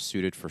 is more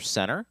suited for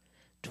center.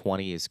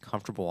 20 is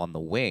comfortable on the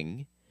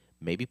wing.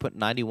 Maybe put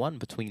 91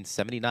 between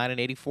 79 and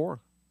 84.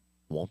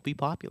 Won't be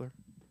popular.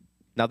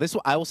 Now,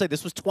 I will say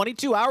this was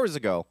 22 hours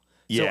ago.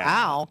 Yeah. So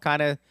Al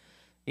kind of,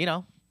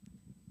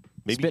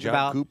 maybe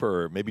John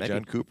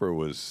Cooper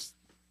was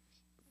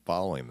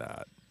following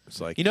that. It's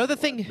like, the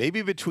thing,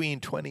 maybe between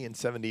 20 and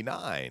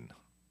 79.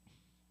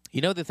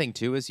 The thing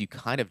too is you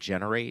kind of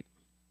generate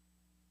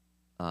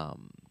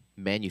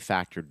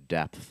manufactured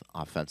depth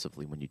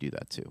offensively when you do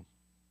that too.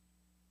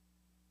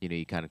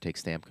 You kind of take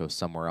Stamkos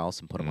somewhere else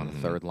and put him on the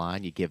third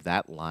line. You give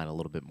that line a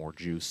little bit more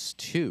juice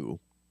too.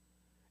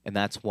 And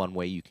that's one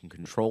way you can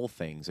control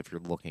things if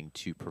you're looking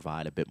to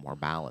provide a bit more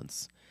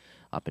balance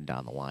up and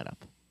down the lineup.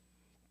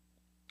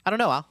 I don't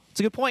know, Al. It's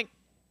a good point.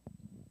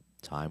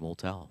 Time will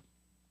tell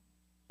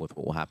with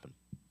what will happen.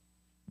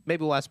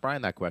 Maybe we'll ask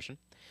Brian that question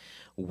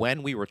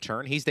when we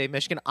return. He's Dave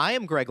Mishkin. I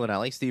am Greg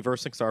Linnelli. Steve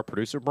Ersich's our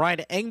producer.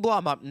 Brian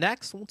Engblom up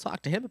next. We'll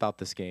talk to him about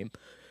this game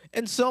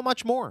and so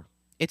much more.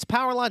 It's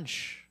Power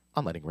Lunch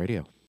on Lightning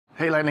Radio.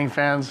 Hey Lightning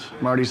fans,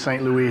 Marty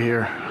St. Louis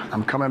here.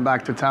 I'm coming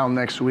back to town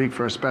next week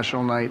for a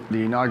special night. The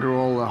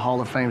inaugural Hall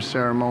of Fame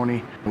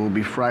ceremony will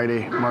be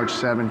Friday, March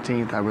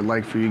 17th. I would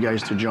like for you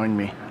guys to join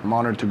me. I'm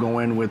honored to go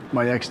in with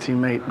my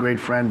ex-teammate,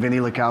 great friend Vinny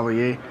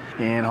LeCavalier,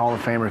 and Hall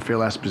of Famer Phil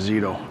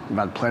Esposito. I've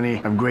had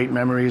plenty of great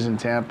memories in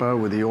Tampa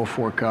with the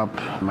 04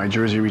 Cup, my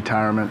jersey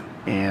retirement,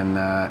 and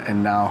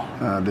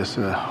now this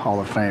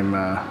Hall of Fame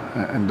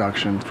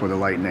induction for the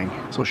Lightning.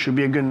 So it should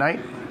be a good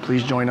night.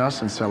 Please join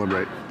us and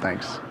celebrate.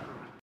 Thanks.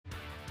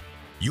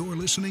 You're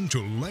listening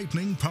to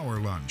Lightning Power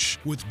Lunch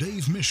with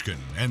Dave Mishkin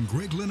and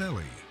Greg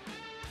Linnelli.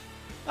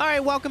 All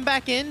right, welcome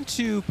back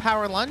into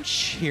Power Lunch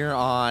here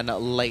on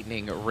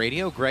Lightning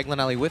Radio. Greg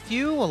Linnelli with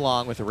you,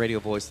 along with the radio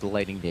voice of the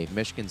Lightning, Dave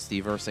Mishkin,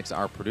 Steve Ersick's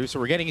our producer.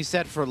 We're getting you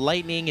set for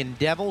Lightning and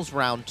Devils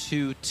round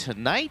 2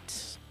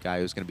 tonight. Guy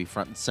who's going to be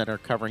front and center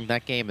covering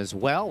that game as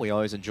well. We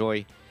always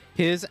enjoy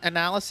his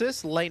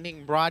analysis.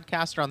 Lightning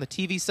broadcaster on the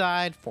TV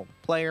side, former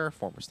player,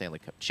 former Stanley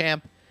Cup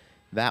champ.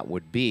 That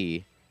would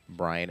be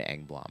Brian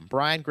Engblom.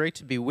 Brian, great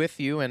to be with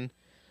you. And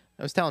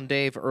I was telling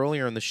Dave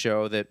earlier in the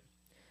show that,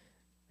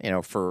 you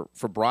know, for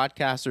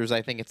broadcasters,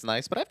 I think it's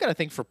nice. But I've got to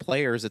think for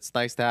players, it's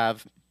nice to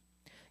have,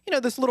 you know,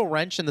 this little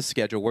wrench in the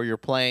schedule where you're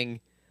playing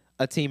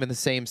a team in the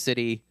same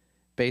city,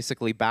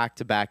 basically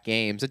back-to-back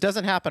games. It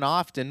doesn't happen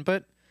often,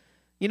 but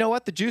you know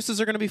what? The juices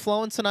are going to be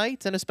flowing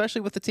tonight, and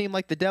especially with a team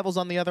like the Devils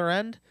on the other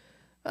end.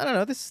 I don't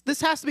know.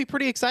 This has to be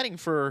pretty exciting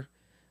for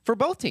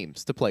both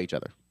teams to play each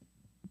other.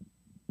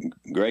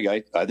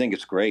 Greg, I think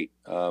it's great.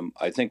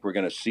 I think we're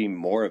going to see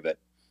more of it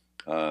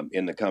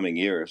in the coming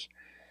years.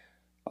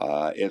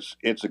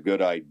 It's a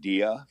good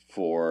idea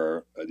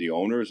for the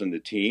owners and the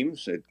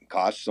teams. It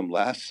costs them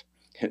less,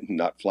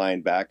 not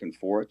flying back and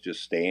forth,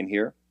 just staying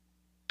here.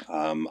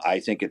 I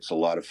think it's a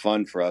lot of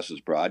fun for us as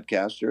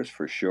broadcasters,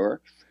 for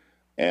sure,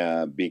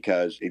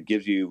 because it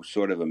gives you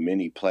sort of a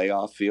mini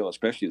playoff feel,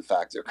 especially the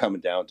fact they're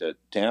coming down to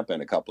Tampa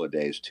in a couple of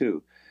days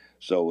too.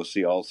 So we'll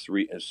see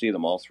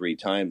them all 3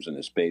 times in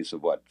the space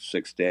of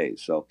 6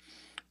 days. So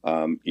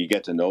you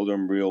get to know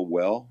them real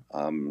well.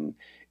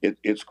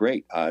 It's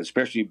great,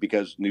 especially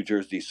because New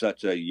Jersey's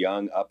such a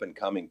young,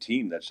 up-and-coming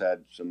team that's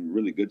had some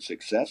really good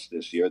success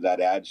this year. That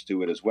adds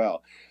to it as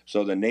well.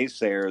 So the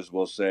naysayers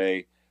will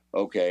say,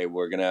 okay,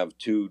 we're going to have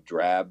 2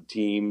 drab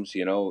teams,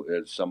 you know,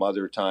 some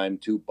other time,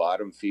 2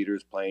 bottom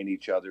feeders playing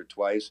each other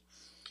twice.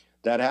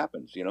 That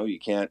happens. You know, you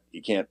can't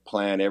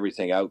plan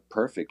everything out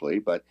perfectly,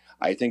 but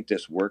I think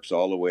this works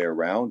all the way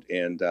around.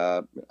 And,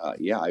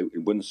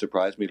 it wouldn't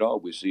surprise me at all.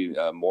 We see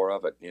more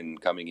of it in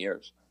coming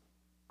years.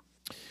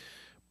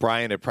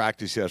 Brian, at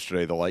practice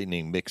yesterday, the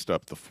Lightning mixed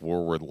up the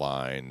forward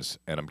lines,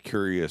 and I'm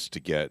curious to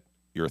get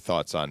your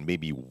thoughts on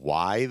maybe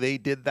why they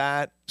did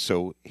that.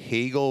 So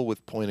Hagel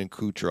with Point and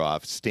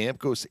Kucherov,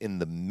 Stamkos in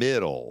the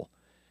middle,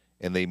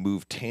 and they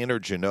moved Tanner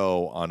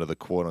Jeannot onto the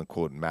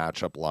quote-unquote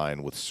matchup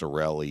line with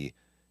Cirelli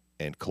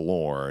and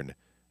Killorn,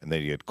 and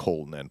then you had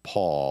Colton and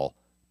Paul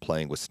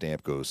playing with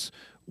Stamkos.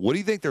 What do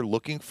you think they're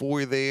looking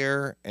for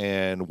there,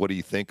 and what do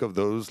you think of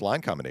those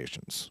line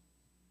combinations?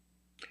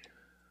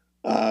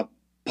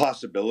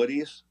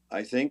 Possibilities,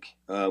 I think.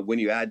 When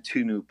you add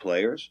 2 new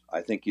players,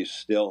 I think you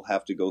still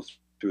have to go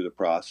through the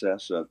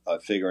process of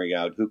figuring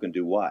out who can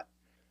do what.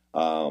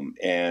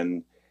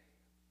 And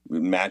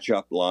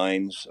matchup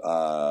lines,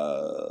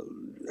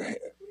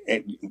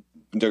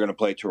 they're going to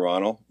play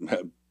Toronto,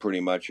 pretty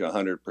much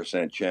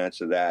 100%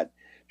 chance of that,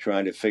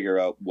 trying to figure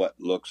out what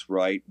looks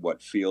right,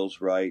 what feels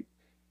right.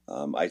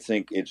 I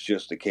think it's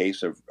just a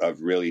case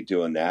of really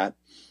doing that.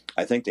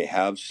 I think they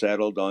have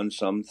settled on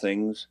some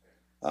things.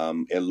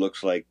 It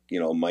looks like, you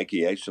know,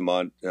 Mikey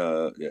Eyssimont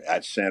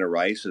at center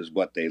ice is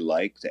what they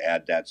like, to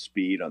add that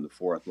speed on the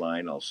 4th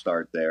line. I'll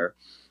start there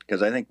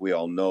because I think we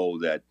all know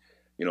that,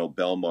 you know,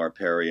 Bellemare,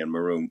 Perry, and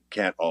Maroon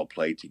can't all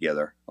play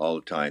together all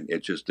the time.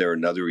 It's just they're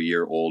another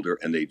year older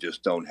and they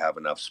just don't have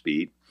enough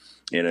speed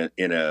in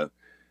a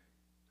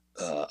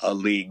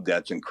league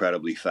that's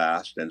incredibly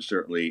fast. And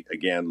certainly,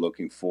 again,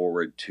 looking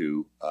forward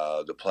to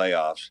the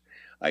playoffs.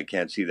 I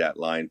can't see that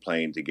line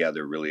playing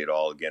together really at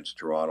all against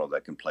Toronto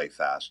that can play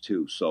fast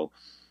too. So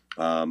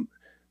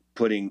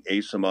putting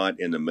Eyssimont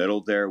in the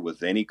middle there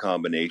with any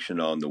combination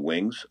on the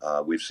wings.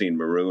 We've seen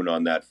Maroon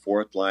on that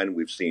 4th line.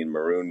 We've seen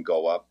Maroon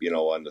go up, you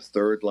know, on the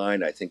 3rd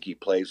line. I think he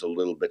plays a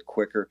little bit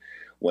quicker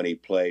when he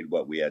played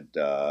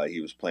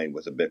he was playing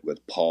with a bit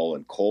with Paul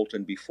and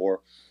Colton before.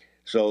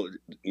 So,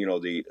 you know,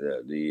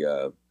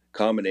 the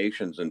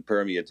combinations and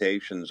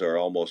permutations are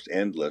almost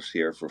endless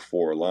here for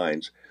 4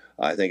 lines.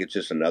 I think it's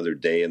just another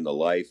day in the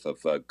life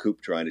of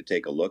Coop trying to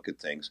take a look at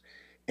things.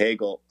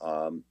 Hagel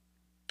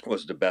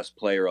was the best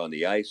player on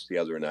the ice the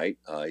other night.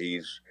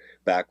 He's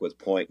back with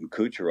Point and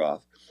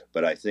Kucherov,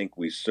 but I think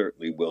we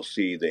certainly will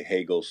see the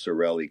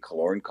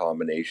Hagel-Cirelli-Killorn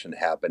combination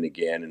happen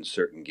again in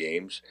certain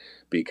games,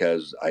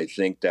 because I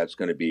think that's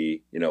going to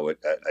be, you know,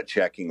 a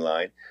checking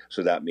line.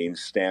 So that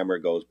means Stammer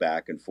goes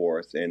back and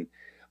forth. And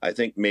I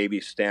think maybe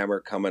Stammer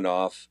coming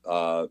off,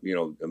 you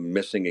know,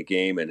 missing a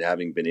game and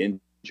having been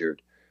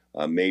injured,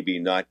 maybe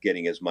not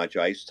getting as much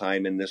ice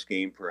time in this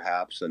game,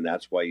 perhaps, and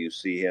that's why you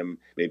see him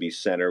maybe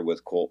center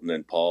with Colton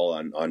and Paul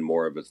on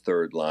more of a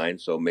 3rd line.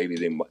 So maybe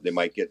they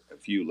might get a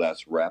few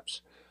less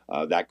reps.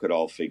 That could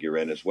all figure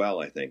in as well,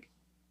 I think.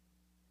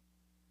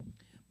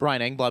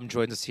 Brian Engblom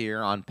joins us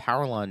here on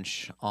Power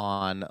Lunch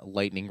on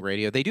Lightning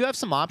Radio. They do have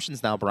some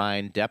options now,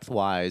 Brian,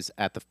 depth-wise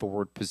at the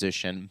forward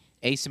position.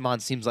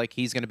 Eyssimont seems like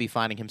he's going to be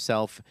finding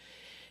himself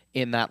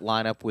in that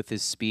lineup with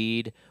his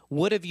speed.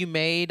 What have you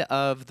made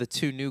of the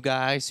 2 new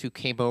guys who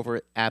came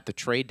over at the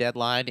trade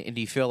deadline? And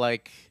do you feel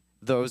like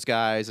those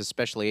guys,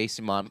 especially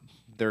Asimon,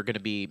 they're going to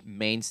be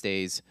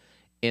mainstays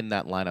in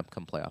that lineup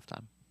come playoff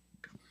time?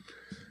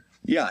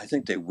 Yeah, I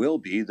think they will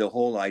be. The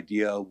whole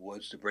idea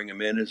was to bring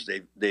them in as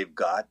they've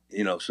got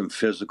some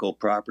physical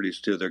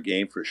properties to their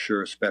game for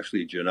sure,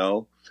 especially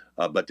Jeannot,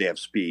 but they have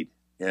speed,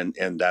 and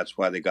that's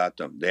why they got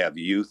them. They have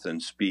youth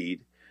and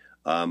speed.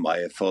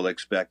 I fully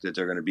expect that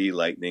they're going to be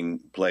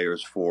Lightning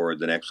players for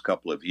the next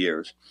couple of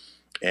years,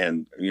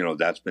 and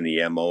that's been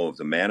the MO of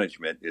the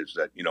management, is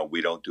that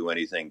we don't do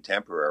anything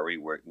temporary.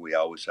 We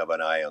always have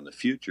an eye on the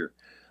future,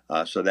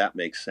 so that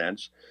makes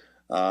sense.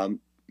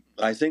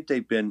 I think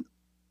they've been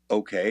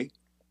okay.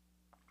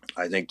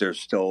 I think there's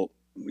still,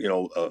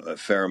 a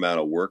fair amount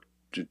of work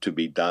to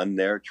be done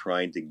there,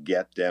 trying to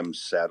get them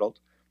settled.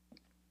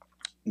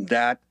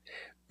 That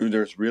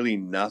there's really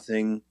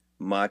nothing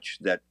much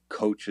that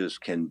coaches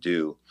can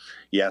do.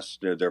 Yes,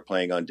 they're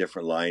playing on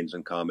different lines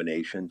and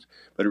combinations,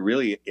 but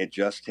it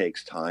just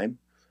takes time.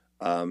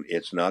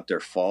 It's not their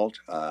fault.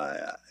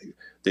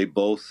 They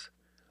both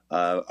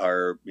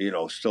are,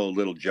 still a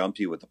little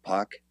jumpy with the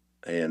puck,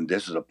 and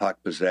this is a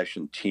puck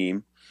possession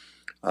team.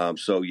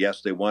 So,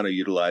 yes, they want to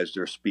utilize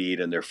their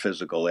speed and their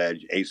physical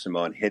edge.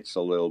 Asimon hits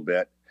a little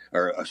bit,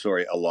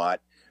 a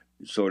lot.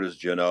 So does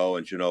Jeannot,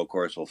 and Jeannot, of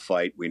course, will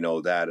fight. We know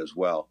that as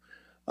well.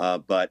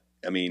 But,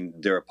 I mean,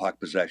 they're a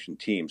puck possession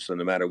team. So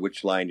no matter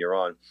which line you're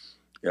on,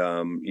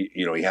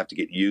 you have to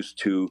get used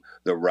to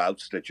the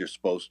routes that you're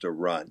supposed to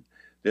run.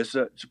 It's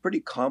a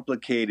pretty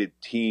complicated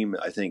team,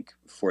 I think,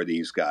 for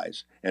these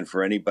guys and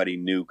for anybody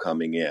new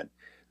coming in.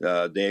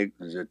 The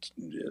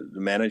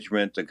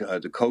management,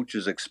 the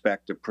coaches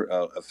expect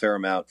a fair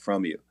amount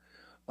from you,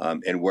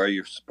 and where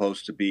you're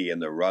supposed to be,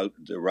 and the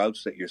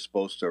routes that you're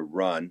supposed to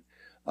run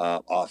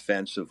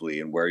offensively,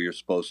 and where you're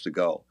supposed to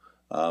go.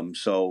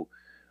 So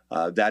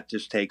that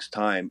just takes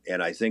time,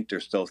 and I think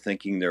they're still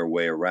thinking their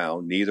way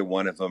around. Neither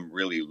one of them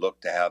really look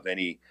to have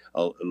a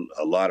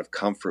lot of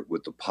comfort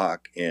with the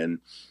puck, and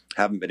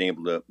haven't been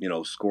able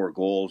to score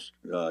goals,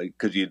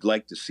 because you'd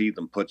like to see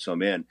them put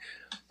some in.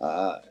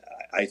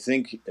 I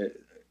think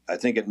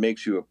it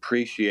makes you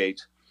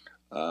appreciate,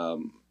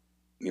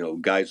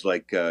 guys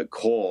like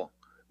Cole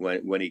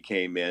when he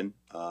came in,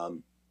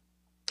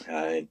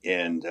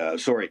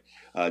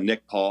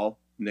 Nick Paul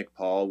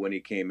when he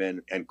came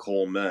in, and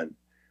Coleman.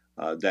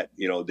 That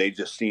they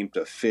just seem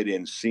to fit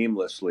in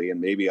seamlessly,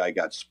 and maybe I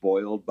got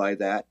spoiled by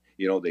that.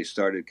 They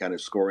started kind of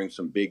scoring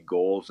some big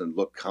goals and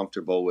looked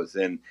comfortable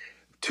within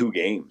 2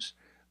 games.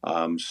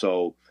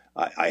 So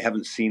I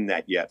haven't seen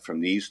that yet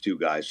from these two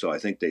guys, so I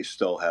think they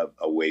still have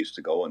a ways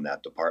to go in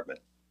that department.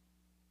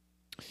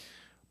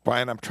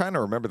 Brian, I'm trying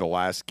to remember the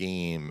last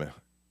game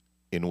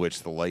in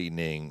which the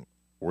Lightning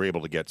were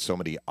able to get so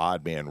many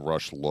odd man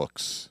rush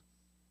looks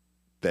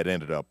that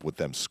ended up with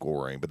them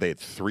scoring. But they had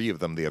 3 of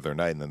them the other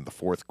night, and then the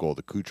 4th goal,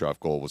 the Kucherov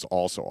goal, was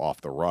also off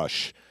the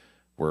rush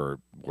where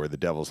the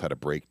Devils had a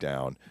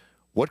breakdown.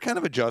 What kind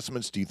of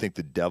adjustments do you think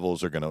the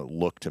Devils are going to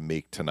look to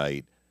make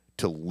tonight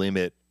to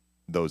limit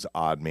those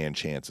odd man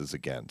chances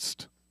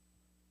against?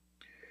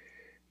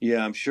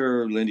 Yeah, I'm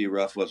sure Lindy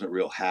Ruff wasn't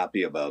real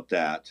happy about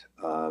that.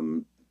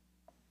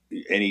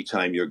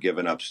 Anytime you're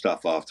giving up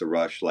stuff off the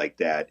rush like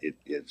that,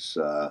 it's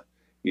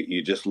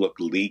you just look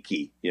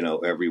leaky,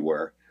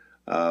 everywhere.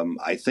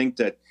 I think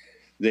that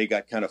they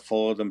got kind of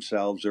full of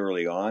themselves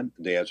early on.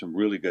 They had some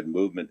really good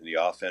movement in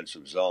the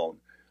offensive zone.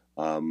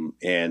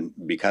 And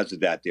because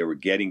of that, they were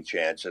getting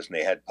chances, and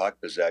they had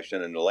puck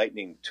possession, and the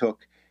Lightning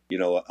took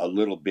a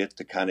little bit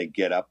to kind of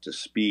get up to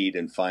speed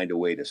and find a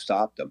way to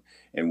stop them.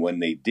 And when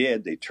they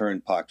did, they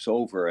turned pucks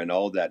over, and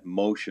all that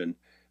motion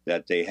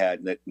that they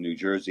had, that New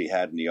Jersey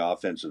had in the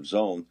offensive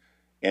zone,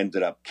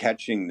 ended up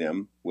catching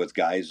them with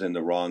guys in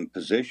the wrong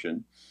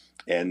position.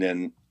 And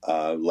then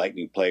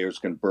Lightning players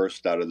can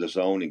burst out of the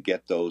zone and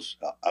get those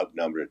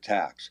outnumbered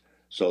attacks.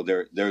 So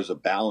there's a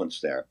balance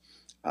there.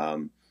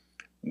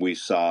 We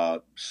saw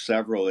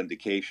several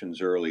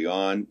indications early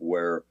on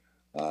where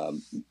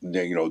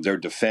their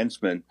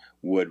defensemen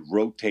would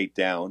rotate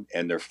down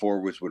and their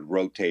forwards would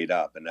rotate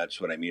up. And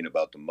that's what I mean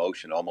about the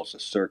motion, almost a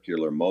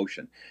circular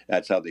motion.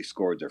 That's how they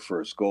scored their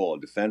first goal. A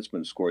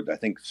defenseman scored, I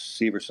think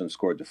Severson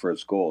scored the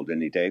first goal,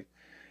 didn't he, Dave?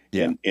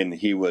 Yeah. And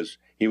he was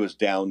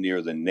down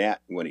near the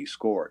net when he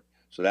scored.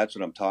 So that's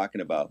what I'm talking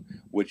about,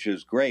 which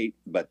is great,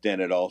 but then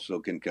it also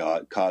can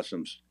cause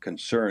some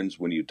concerns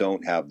when you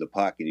don't have the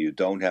puck and you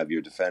don't have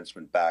your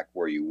defenseman back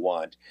where you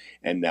want,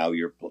 and now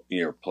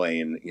you're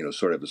playing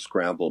sort of a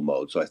scramble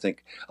mode. So I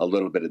think a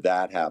little bit of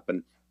that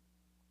happened,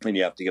 and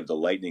you have to give the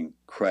Lightning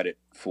credit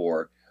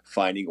for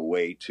finding a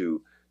way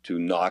to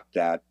knock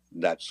that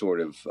sort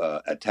of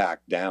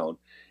attack down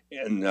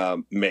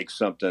and make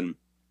something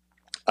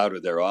out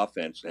of their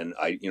offense. And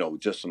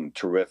just some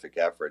terrific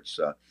efforts.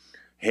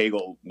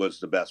 Hagel was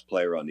the best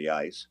player on the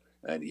ice,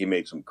 and he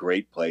made some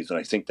great plays, and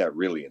I think that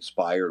really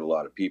inspired a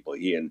lot of people.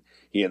 He and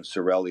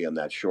Cirelli on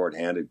that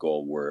shorthanded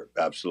goal were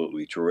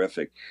absolutely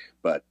terrific,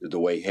 but the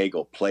way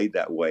Hagel played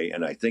that way,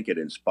 and I think it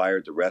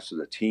inspired the rest of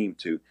the team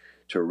to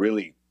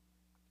really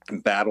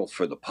battle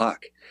for the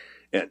puck.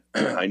 And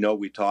I know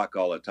we talk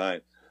all the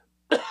time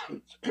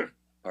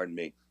pardon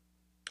me,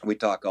 we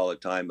talk all the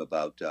time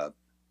about the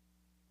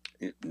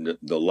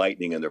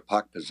Lightning and their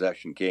puck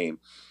possession game,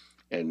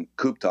 and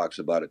Coop talks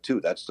about it too.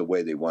 That's the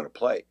way they want to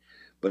play.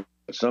 But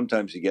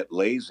sometimes you get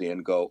lazy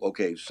and go,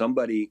 okay,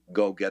 somebody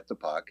go get the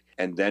puck,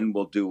 and then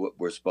we'll do what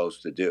we're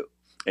supposed to do.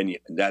 And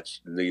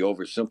that's the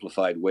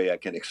oversimplified way I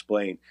can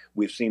explain.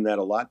 We've seen that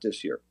a lot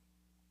this year,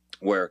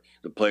 where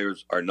the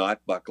players are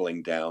not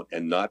buckling down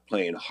and not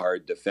playing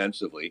hard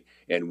defensively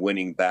and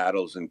winning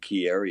battles in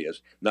key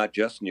areas, not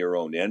just in your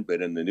own end,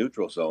 but in the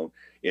neutral zone.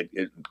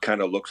 It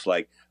kind of looks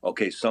like,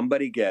 okay,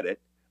 somebody get it.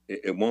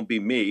 It won't be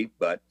me,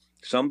 but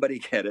somebody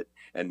get it,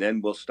 and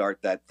then we'll start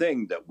that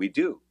thing that we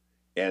do.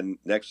 And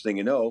next thing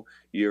you know,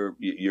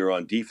 you're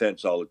on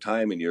defense all the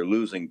time, and you're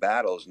losing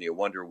battles, and you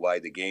wonder why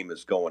the game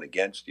is going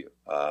against you.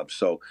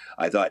 So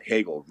I thought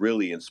Hagel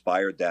really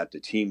inspired that.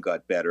 The team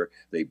got better.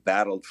 They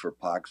battled for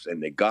pucks,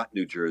 and they got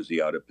New Jersey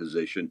out of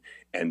position,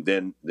 and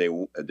then they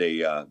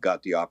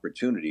got the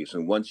opportunities.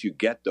 And once you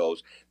get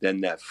those, then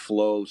that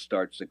flow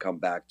starts to come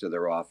back to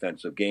their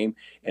offensive game,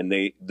 and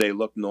they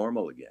look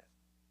normal again.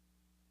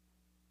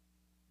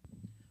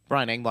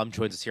 Brian Engblom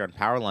joins us here on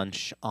Power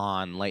Lunch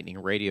on Lightning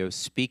Radio.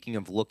 Speaking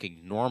of looking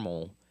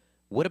normal,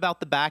 what about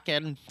the back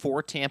end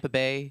for Tampa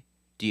Bay?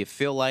 Do you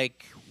feel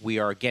like we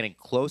are getting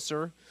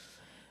closer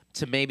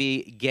to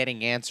maybe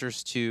getting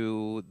answers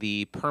to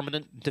the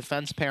permanent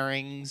defense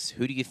pairings?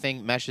 Who do you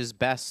think meshes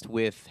best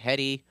with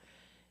Hetty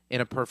in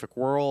a perfect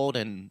world?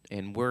 And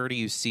where do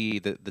you see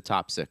the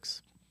top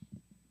six?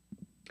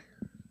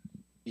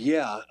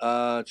 Yeah,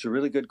 it's a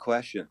really good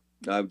question.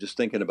 I'm just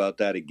thinking about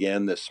that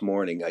again this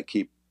morning. I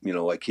keep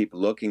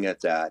looking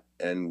at that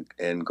and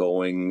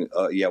going,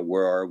 yeah,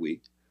 where are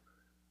we?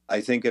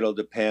 I think it'll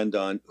depend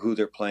on who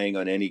they're playing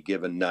on any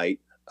given night.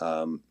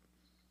 And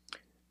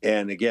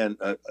again,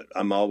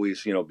 I'm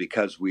always,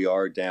 because we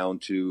are down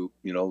to,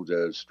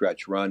 the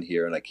stretch run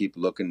here, and I keep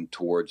looking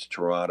towards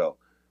Toronto,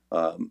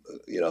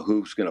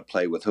 who's going to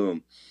play with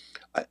whom.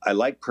 I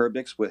like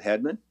Perbix with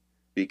Hedman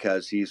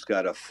because he's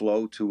got a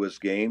flow to his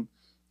game.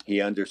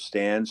 He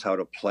understands how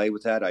to play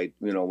with that.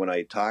 When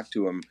I talked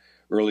to him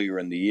earlier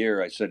in the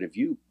year, I said, if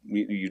you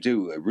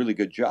do a really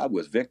good job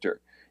with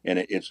Victor, and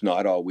it's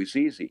not always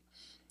easy.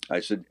 I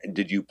said,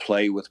 did you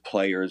play with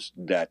players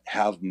that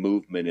have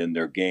movement in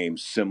their game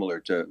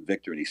similar to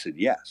Victor? And he said,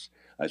 yes.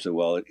 I said,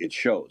 well, it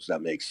shows.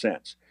 That makes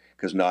sense.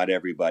 Because not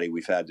everybody,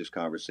 we've had this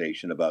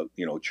conversation about,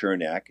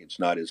 Chernak. It's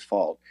not his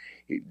fault.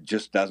 He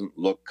just doesn't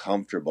look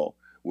comfortable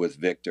with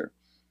Victor.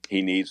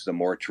 He needs the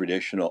more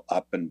traditional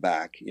up and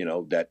back,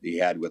 that he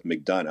had with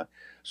McDonough.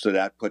 So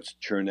that puts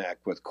Chernak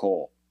with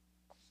Cole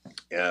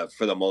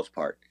for the most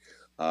part.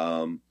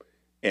 And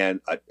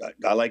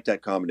I like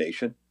that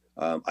combination.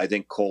 I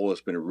think Cole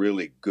has been a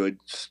really good,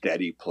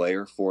 steady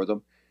player for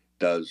them.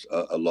 Does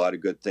a lot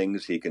of good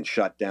things. He can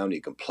shut down. He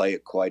can play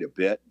it quite a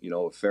bit,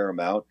 a fair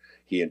amount.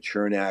 He and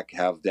Chernak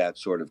have that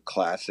sort of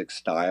classic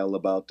style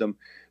about them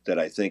that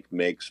I think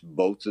makes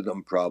both of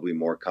them probably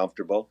more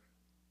comfortable.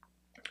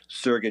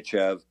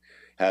 Sergachev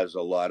has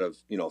a lot of,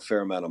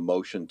 fair amount of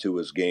motion to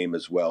his game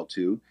as well,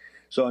 too.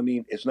 So,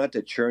 it's not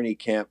that Cherney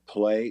can't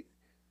play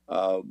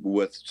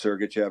with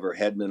Sergachev or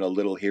Hedman a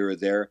little here or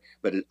there,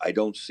 but I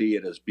don't see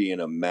it as being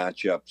a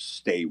matchup,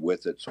 stay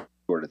with it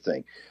sort of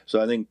thing.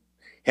 So I think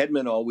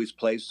Hedman always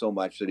plays so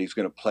much that he's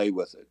going to play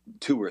with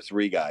 2 or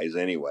 3 guys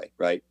anyway,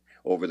 right,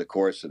 over the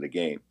course of the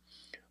game.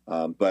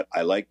 But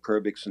I like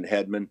Perbix and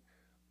Hedman.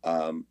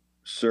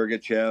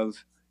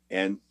 Sergachev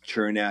and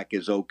Chernak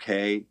is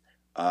okay.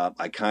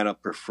 I kind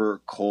of prefer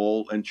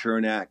Cole and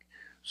Chernak.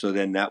 So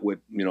then that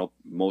would,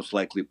 most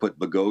likely put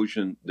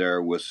Bogosian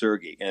there with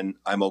Sergei. And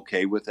I'm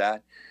okay with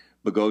that.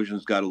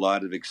 Bogosian's got a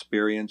lot of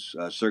experience.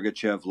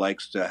 Sergachev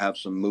likes to have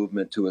some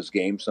movement to his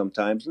game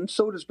sometimes, and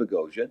so does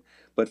Bogosian.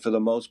 But for the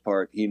most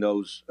part, he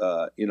knows,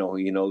 he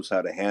knows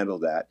how to handle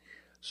that.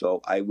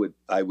 So I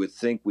would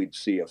think we'd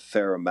see a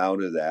fair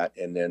amount of that,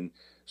 and then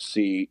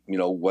see,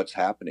 what's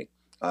happening.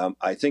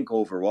 I think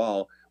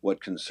overall,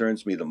 what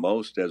concerns me the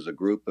most as a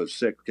group of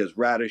 6, because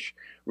Radish,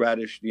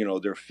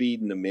 they're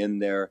feeding them in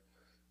there.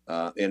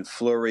 And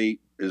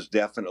Fleury is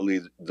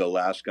definitely the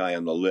last guy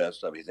on the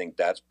list. I think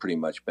that's pretty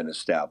much been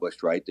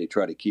established, right? They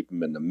try to keep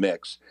him in the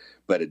mix,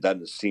 but it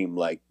doesn't seem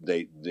like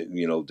they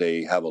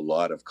have a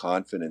lot of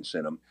confidence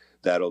in him.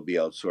 That'll be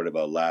sort of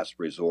a last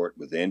resort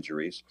with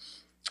injuries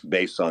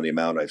based on the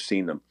amount I've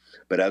seen them.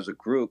 But as a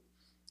group,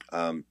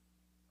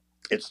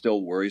 it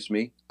still worries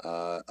me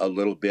a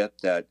little bit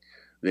that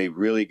they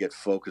really get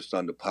focused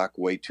on the puck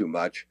way too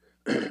much.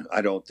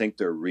 I don't think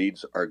their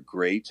reads are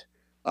great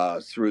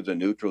through the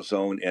neutral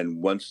zone,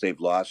 and once they've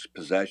lost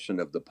possession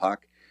of the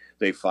puck,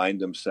 they find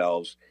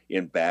themselves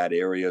in bad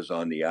areas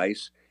on the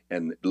ice,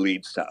 and it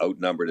leads to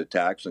outnumbered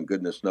attacks. And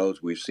goodness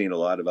knows we've seen a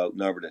lot of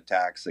outnumbered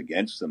attacks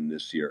against them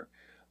this year,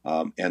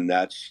 and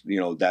that's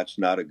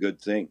not a good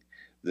thing.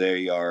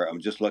 They are. I'm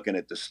just looking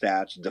at the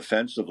stats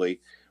defensively.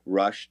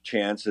 Rush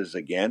chances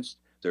against,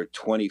 they're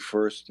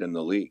 21st in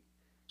the league.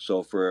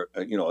 So for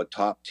a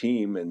top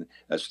team and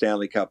a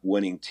Stanley Cup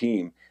winning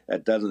team,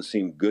 that doesn't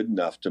seem good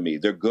enough to me.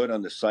 They're good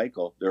on the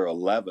cycle. They're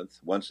 11th.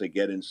 Once they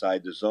get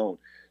inside the zone,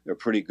 they're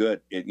pretty good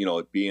at,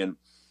 at being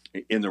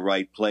in the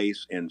right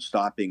place and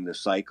stopping the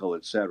cycle,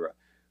 etc.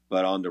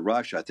 But on the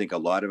rush, I think a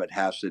lot of it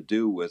has to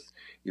do with,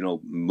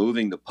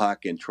 moving the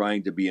puck and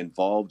trying to be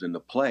involved in the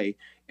play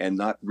and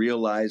not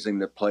realizing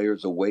that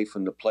players away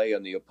from the play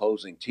on the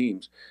opposing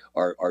teams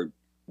are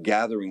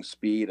gathering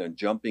speed and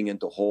jumping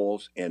into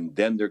holes, and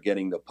then they're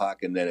getting the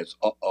puck, and then it's,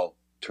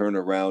 turn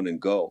around and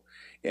go.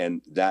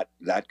 And that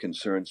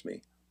concerns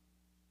me.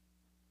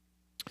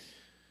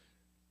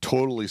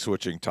 Totally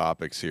switching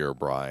topics here,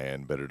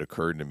 Brian, but it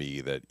occurred to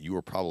me that you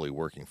were probably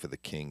working for the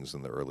Kings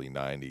in the early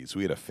 90s.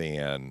 We had a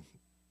fan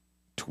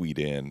tweet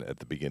in at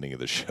the beginning of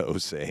the show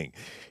saying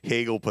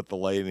Hagel put the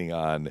Lightning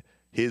on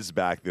his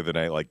back the other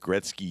night like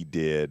Gretzky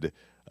did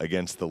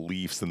against the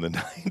Leafs in the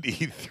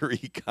 93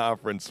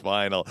 conference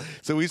final.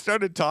 So we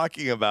started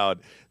talking about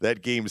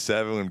that Game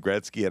 7 when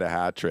Gretzky had a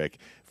hat trick.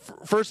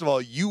 First of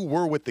all, you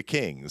were with the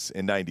Kings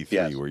in 93,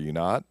 yes. Were you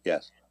not?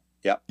 Yes.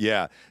 Yep.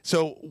 Yeah.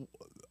 So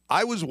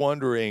I was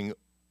wondering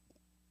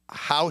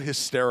how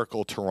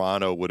hysterical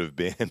Toronto would have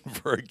been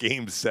for a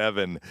Game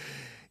 7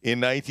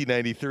 in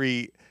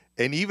 1993.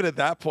 And even at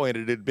that point,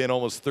 it had been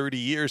almost 30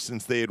 years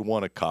since they had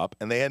won a cup,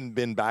 and they hadn't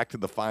been back to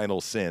the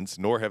final since,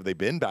 nor have they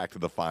been back to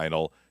the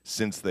final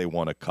since they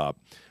won a cup.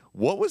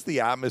 What was the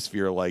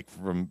atmosphere like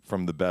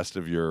from the best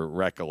of your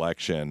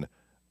recollection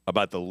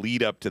about the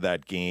lead up to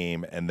that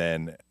game and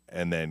then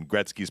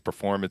Gretzky's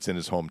performance in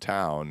his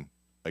hometown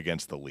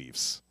against the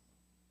Leafs?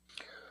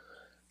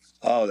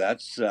 Oh,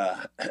 that's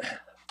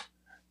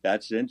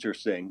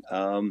interesting.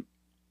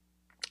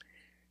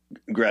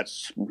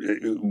 Gretz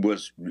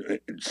was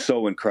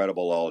so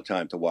incredible all the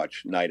time to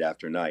watch night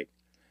after night.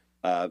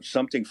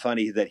 Something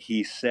funny that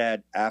he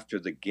said after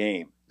the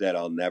game that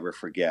I'll never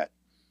forget,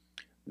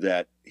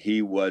 that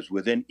he was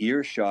within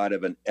earshot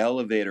of an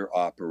elevator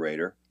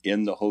operator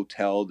in the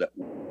hotel that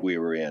we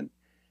were in,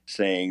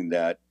 saying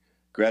that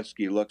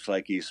Gretzky looks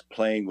like he's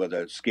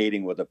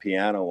skating with a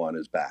piano on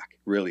his back,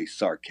 really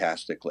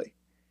sarcastically.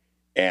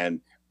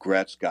 And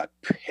Gretz got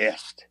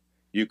pissed.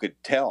 You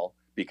could tell,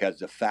 because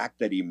the fact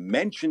that he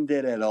mentioned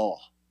it at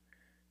all,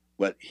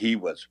 but he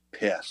was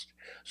pissed.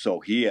 So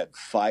he had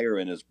fire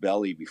in his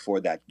belly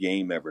before that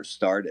game ever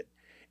started.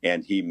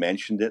 And he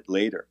mentioned it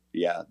later.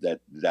 Yeah,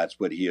 that's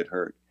what he had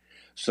heard.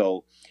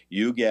 So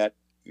you get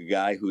a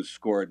guy who's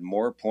scored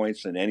more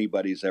points than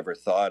anybody's ever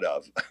thought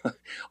of,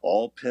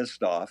 all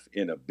pissed off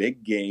in a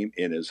big game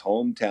in his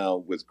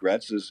hometown with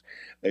Gretz's,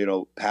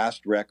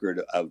 past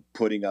record of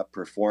putting up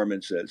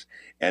performances.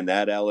 And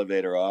that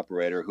elevator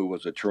operator, who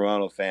was a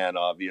Toronto fan,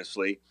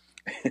 obviously,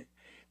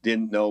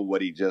 didn't know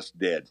what he just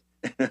did.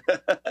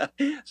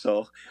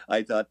 So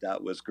I thought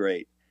that was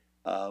great.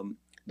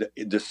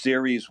 The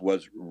series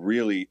was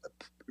really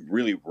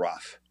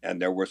rough,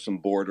 and there were some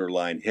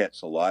borderline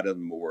hits. A lot of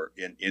them were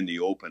in the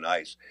open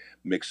ice.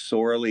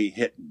 McSorley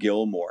hit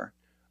Gilmore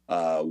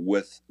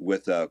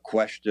with a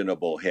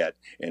questionable hit,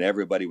 and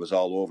everybody was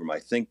all over him. I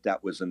think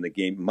that was in the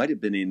game. Might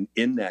have been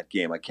in that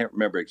game. I can't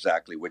remember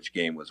exactly which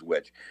game was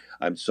which.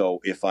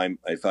 If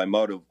I'm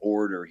out of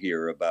order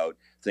here about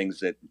things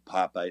that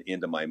pop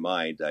into my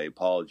mind, I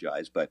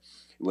apologize. But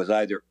it was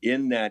either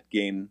in that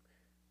game,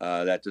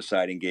 that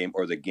deciding game,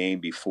 or the game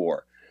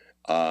before,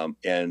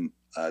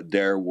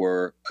 there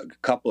were a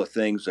couple of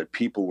things that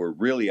people were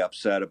really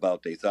upset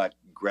about. They thought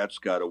Gretz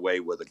got away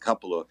with a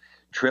couple of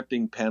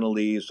tripping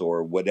penalties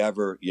or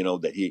whatever,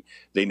 that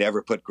they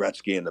never put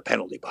Gretzky in the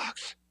penalty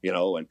box,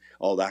 and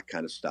all that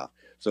kind of stuff.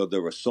 So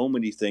there were so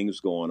many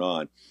things going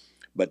on.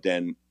 But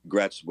then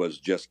Gretz was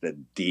just a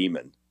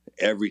demon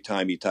every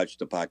time he touched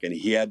the puck. And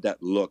he had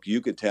that look.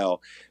 You could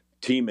tell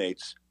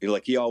teammates,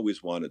 he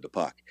always wanted the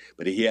puck,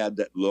 but he had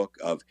that look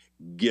of,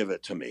 give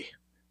it to me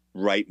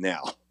right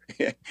now.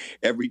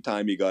 Every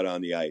time he got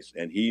on the ice,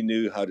 and he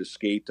knew how to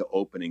skate to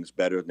openings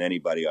better than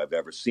anybody I've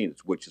ever seen,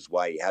 which is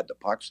why he had the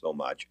puck so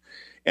much.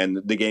 And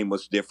the game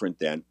was different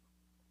then.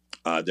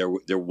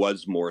 There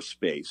was more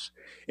space,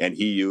 and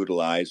he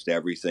utilized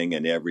everything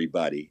and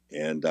everybody,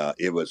 and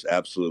it was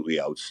absolutely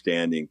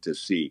outstanding to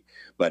see.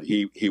 But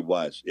it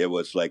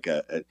was like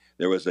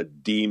there was a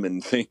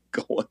demon thing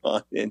going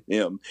on in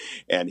him,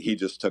 and he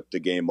just took the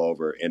game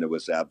over, and it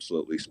was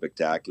absolutely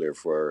spectacular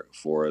for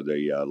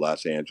the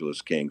Los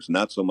Angeles Kings.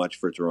 Not so much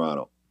for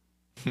Toronto.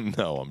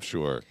 No, I'm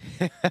sure.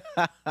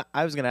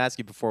 I was going to ask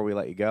you before we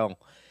let you go,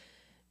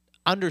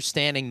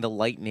 understanding the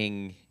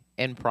Lightning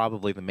and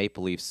probably the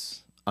Maple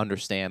Leafs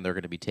understand they're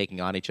going to be taking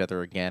on each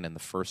other again in the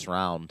first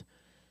round.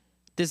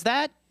 Does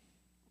that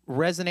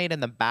resonate in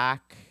the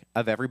back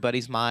of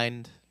everybody's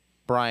mind,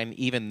 Brian,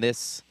 even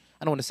this,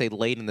 I don't want to say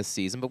late in the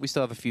season, but we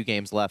still have a few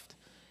games left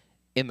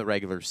in the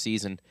regular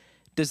season.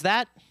 Does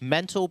that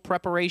mental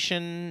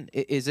preparation,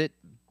 is it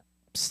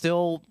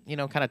still,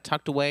 kind of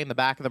tucked away in the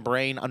back of the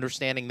brain,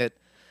 understanding that,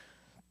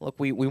 look,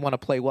 we want to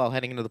play well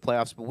heading into the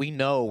playoffs, but we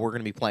know we're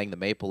going to be playing the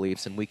Maple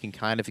Leafs, and we can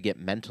kind of get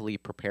mentally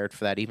prepared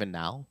for that even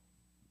now?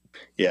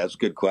 Yeah, it's a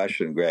good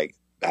question, Greg.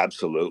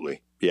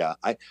 Absolutely. Yeah,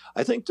 I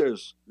think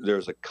there's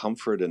a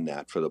comfort in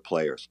that for the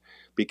players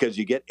because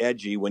you get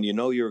edgy when you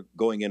know you're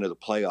going into the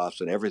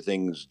playoffs and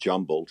everything's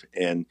jumbled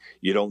and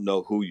you don't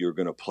know who you're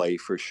going to play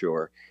for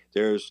sure.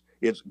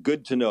 It's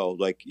good to know,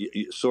 like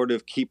you sort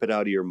of keep it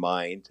out of your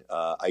mind,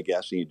 I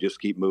guess, and you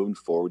just keep moving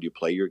forward. You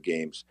play your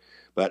games,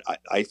 but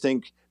I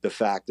think the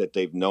fact that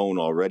they've known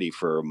already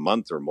for a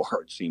month or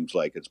more, it seems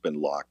like it's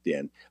been locked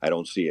in. I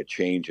don't see it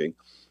changing.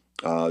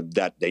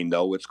 That they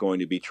know it's going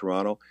to be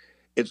Toronto.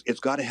 It's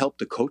got to help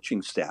the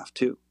coaching staff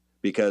too,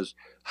 because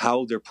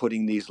how they're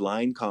putting these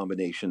line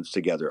combinations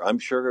together. I'm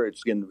sure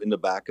it's in the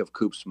back of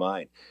Coop's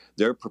mind.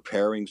 They're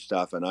preparing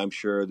stuff, and I'm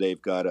sure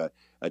they've got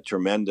a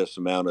tremendous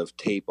amount of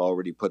tape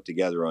already put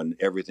together on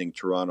everything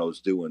Toronto's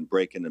doing,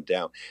 breaking them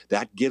down.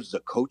 That gives the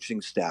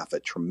coaching staff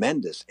a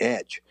tremendous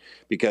edge,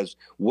 because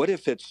what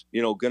if it's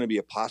going to be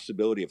a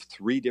possibility of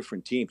 3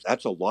 different teams?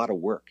 That's a lot of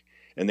work.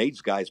 And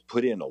these guys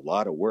put in a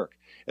lot of work,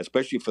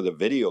 especially for the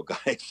video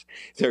guys.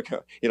 They're,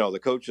 the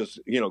coaches,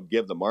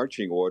 give the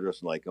marching orders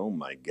and like, oh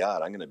my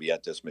God, I'm going to be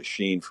at this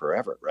machine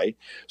forever, right?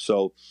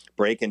 So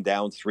breaking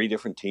down 3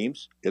 different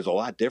teams is a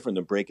lot different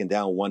than breaking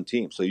down one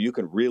team. So you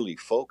can really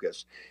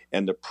focus.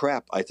 And the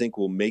prep, I think,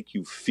 will make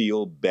you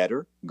feel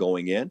better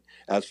going in.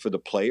 As for the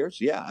players,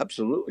 yeah,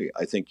 absolutely.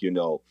 I think,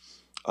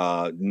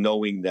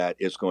 knowing that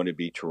it's going to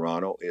be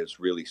Toronto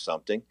is really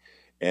something.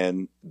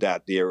 And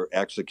that their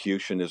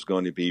execution is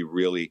going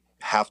to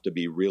have to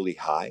be really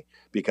high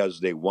because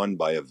they won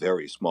by a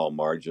very small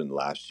margin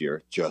last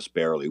year, just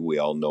barely. We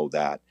all know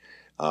that.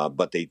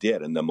 But they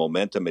did. And the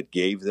momentum it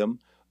gave them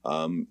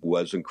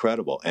was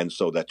incredible. And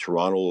so that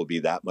Toronto will be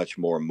that much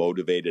more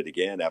motivated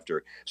again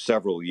after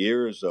several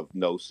years of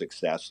no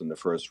success in the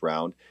first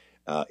round,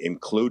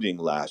 including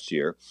last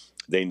year.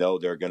 They know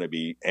they're going to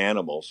be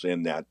animals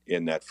in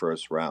that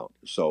first round.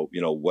 So,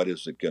 what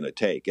is it going to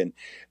take? And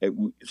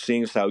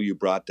seeing as how you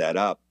brought that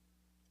up,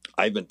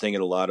 I've been thinking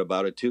a lot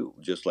about it too,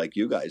 just like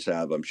you guys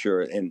have, I'm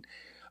sure. And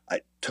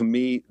to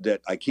me,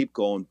 that I keep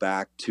going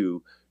back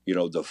to, the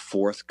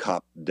 4th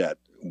cup that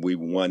we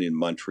won in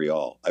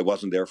Montreal. I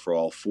wasn't there for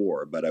all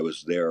 4, but I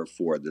was there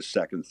for the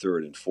 2nd,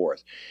 3rd, and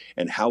 4th,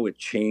 and how it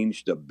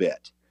changed a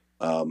bit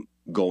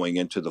going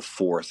into the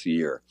 4th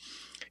year.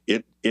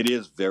 It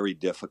is very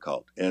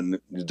difficult. And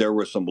there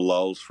were some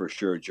lulls for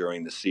sure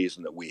during the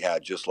season that we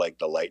had, just like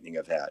the Lightning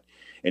have had.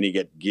 And you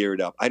get geared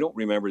up. I don't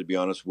remember, to be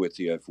honest with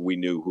you, if we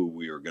knew who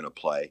we were going to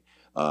play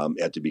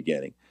at the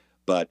beginning.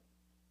 But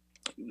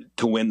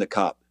to win the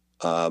cup,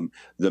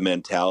 the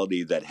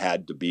mentality that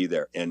had to be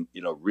there and,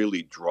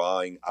 really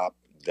drawing up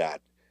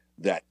that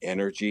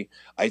energy.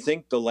 I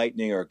think the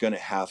Lightning are going to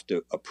have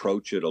to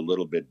approach it a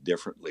little bit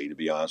differently, to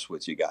be honest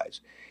with you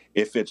guys.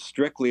 If it's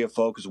strictly a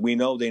focus, we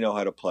know they know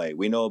how to play.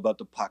 We know about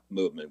the puck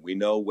movement. We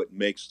know what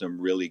makes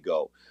them really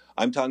go.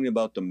 I'm talking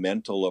about the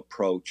mental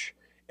approach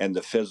and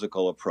the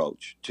physical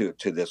approach to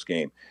this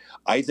game.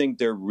 I think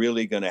they're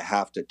really going to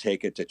have to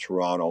take it to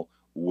Toronto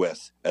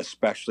with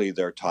especially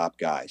their top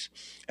guys.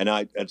 And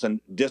it's a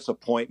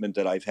disappointment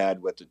that I've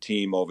had with the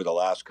team over the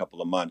last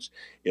couple of months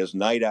is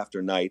night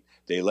after night,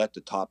 they let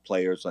the top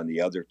players on the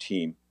other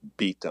team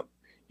beat them.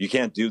 You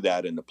can't do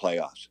that in the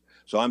playoffs.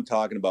 So I'm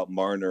talking about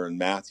Marner and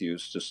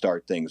Matthews to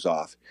start things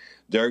off.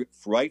 They're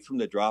right from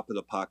the drop of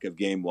the puck of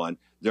game 1,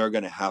 they're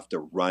going to have to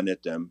run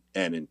at them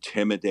and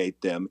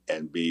intimidate them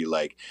and be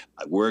like,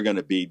 we're going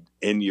to be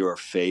in your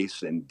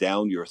face and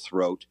down your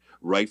throat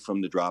right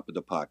from the drop of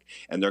the puck.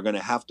 And they're going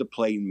to have to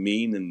play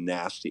mean and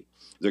nasty.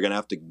 They're going to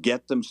have to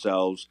get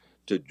themselves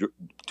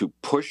to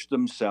push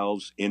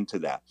themselves into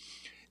that.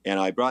 And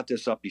I brought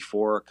this up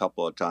before a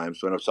couple of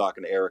times when I was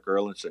talking to Eric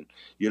Erlinson.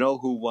 You know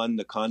who won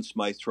the Conn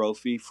Smythe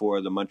Trophy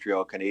for the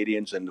Montreal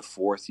Canadiens in the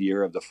 4th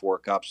year of the 4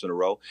 cups in a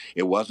row?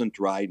 It wasn't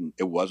Dryden.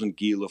 It wasn't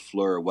Guy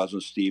Lafleur. It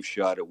wasn't Steve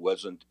Shutt. It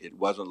wasn't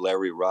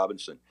Larry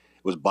Robinson.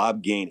 It was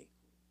Bob Gainey.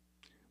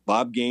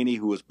 Bob Gainey,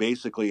 who was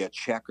basically a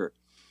checker,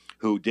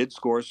 who did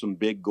score some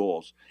big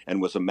goals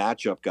and was a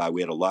matchup guy.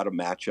 We had a lot of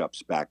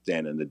matchups back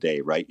then in the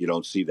day, right? You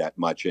don't see that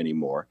much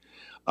anymore.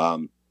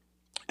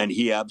 And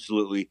he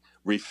absolutely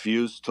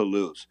refused to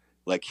lose.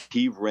 Like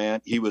he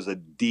was a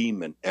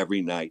demon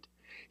every night.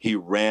 He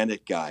ran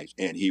at guys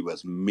and he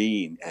was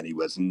mean and he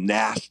was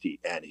nasty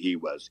and he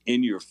was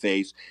in your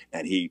face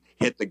and he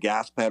hit the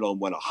gas pedal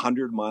and went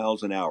 100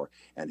 miles an hour.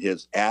 And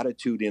his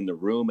attitude in the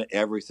room and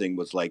everything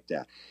was like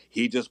that.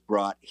 He just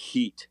brought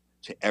heat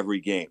to every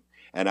game.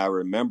 And I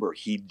remember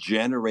he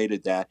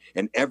generated that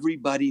and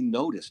everybody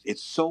noticed.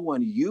 It's so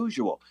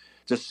unusual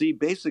to see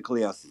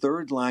basically a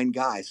third-line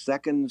guy,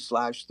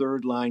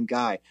 second/third-line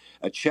guy,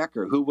 a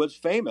checker who was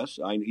famous.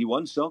 He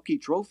won Selke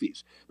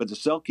trophies, but the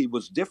Selke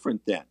was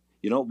different then.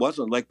 It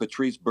wasn't like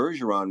Patrice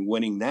Bergeron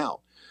winning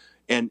now.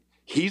 And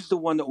he's the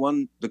one that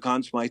won the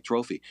Conn Smythe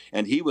Trophy.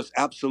 And he was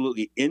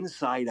absolutely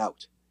inside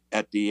out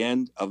at the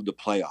end of the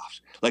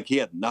playoffs. Like he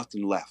had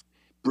nothing left.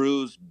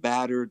 Bruised,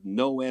 battered,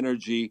 no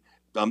energy.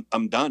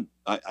 I'm done.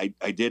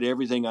 I did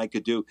everything I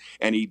could do.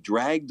 And he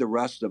dragged the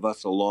rest of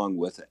us along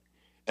with it.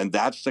 And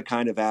that's the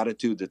kind of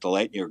attitude that the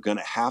Lightning are going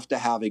to have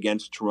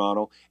against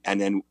Toronto.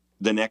 And then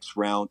the next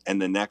round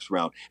and the next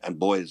round. And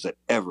boy, is it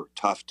ever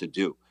tough to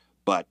do.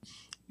 But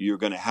you're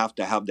going to have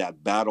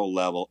that battle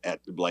level at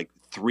like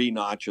 3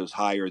 notches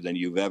higher than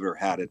you've ever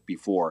had it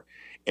before.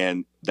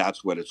 And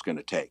that's what it's going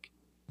to take.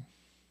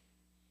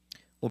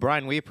 Well,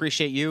 Brian, we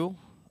appreciate you,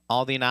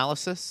 all the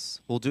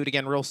analysis. We'll do it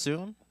again real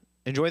soon.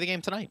 Enjoy the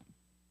game tonight.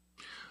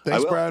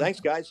 Thanks, Brian. Thanks,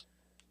 guys.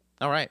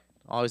 All right.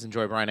 Always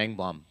enjoy Brian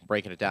Engblom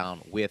breaking it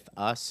down with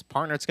us.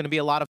 Partner, it's going to be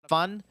a lot of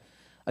fun.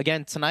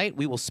 Again, tonight,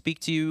 we will speak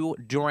to you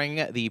during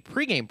the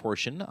pregame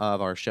portion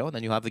of our show, and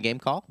then you'll have the game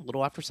call a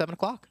little after 7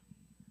 o'clock.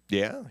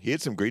 Yeah, he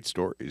had some great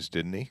stories,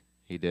 didn't he?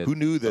 He did. Who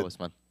knew that was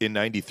fun. in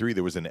 '93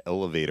 there was an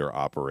elevator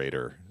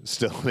operator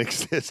still in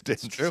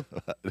existence? It's true.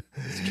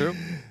 It's true.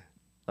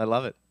 I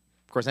love it.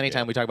 Of course,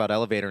 anytime we talk about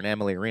elevator in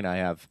Amalie Arena, I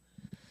have.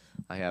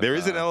 There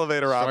is an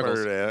elevator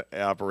struggles.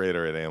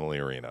 operator at Amalie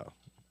Arena.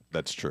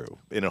 That's true.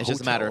 In a It's hotel,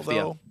 just a matter of the.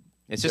 though,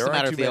 It's just there a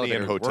matter aren't of too the many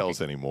in elevator hotels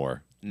working.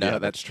 anymore. No, Yeah,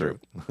 that's true.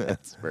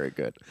 That's very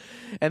good.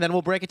 And then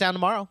we'll break it down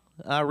tomorrow,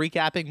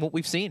 recapping what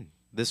we've seen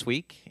this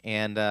week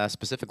and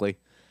specifically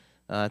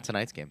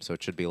tonight's game. So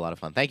it should be a lot of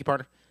fun. Thank you,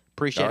 partner.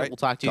 Appreciate All it. right. We'll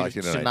talk to you Talk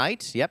to you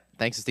tonight. Yep.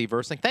 Thanks to Steve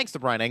Versling. Thanks to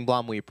Brian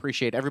Engblom. We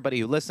appreciate everybody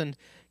who listened.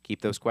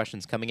 Keep those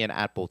questions coming in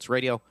at Bolts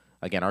Radio.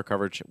 Again, our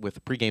coverage with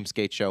the pregame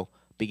skate show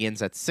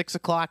begins at 6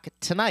 o'clock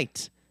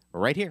tonight,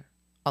 right here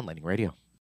on Lightning Radio.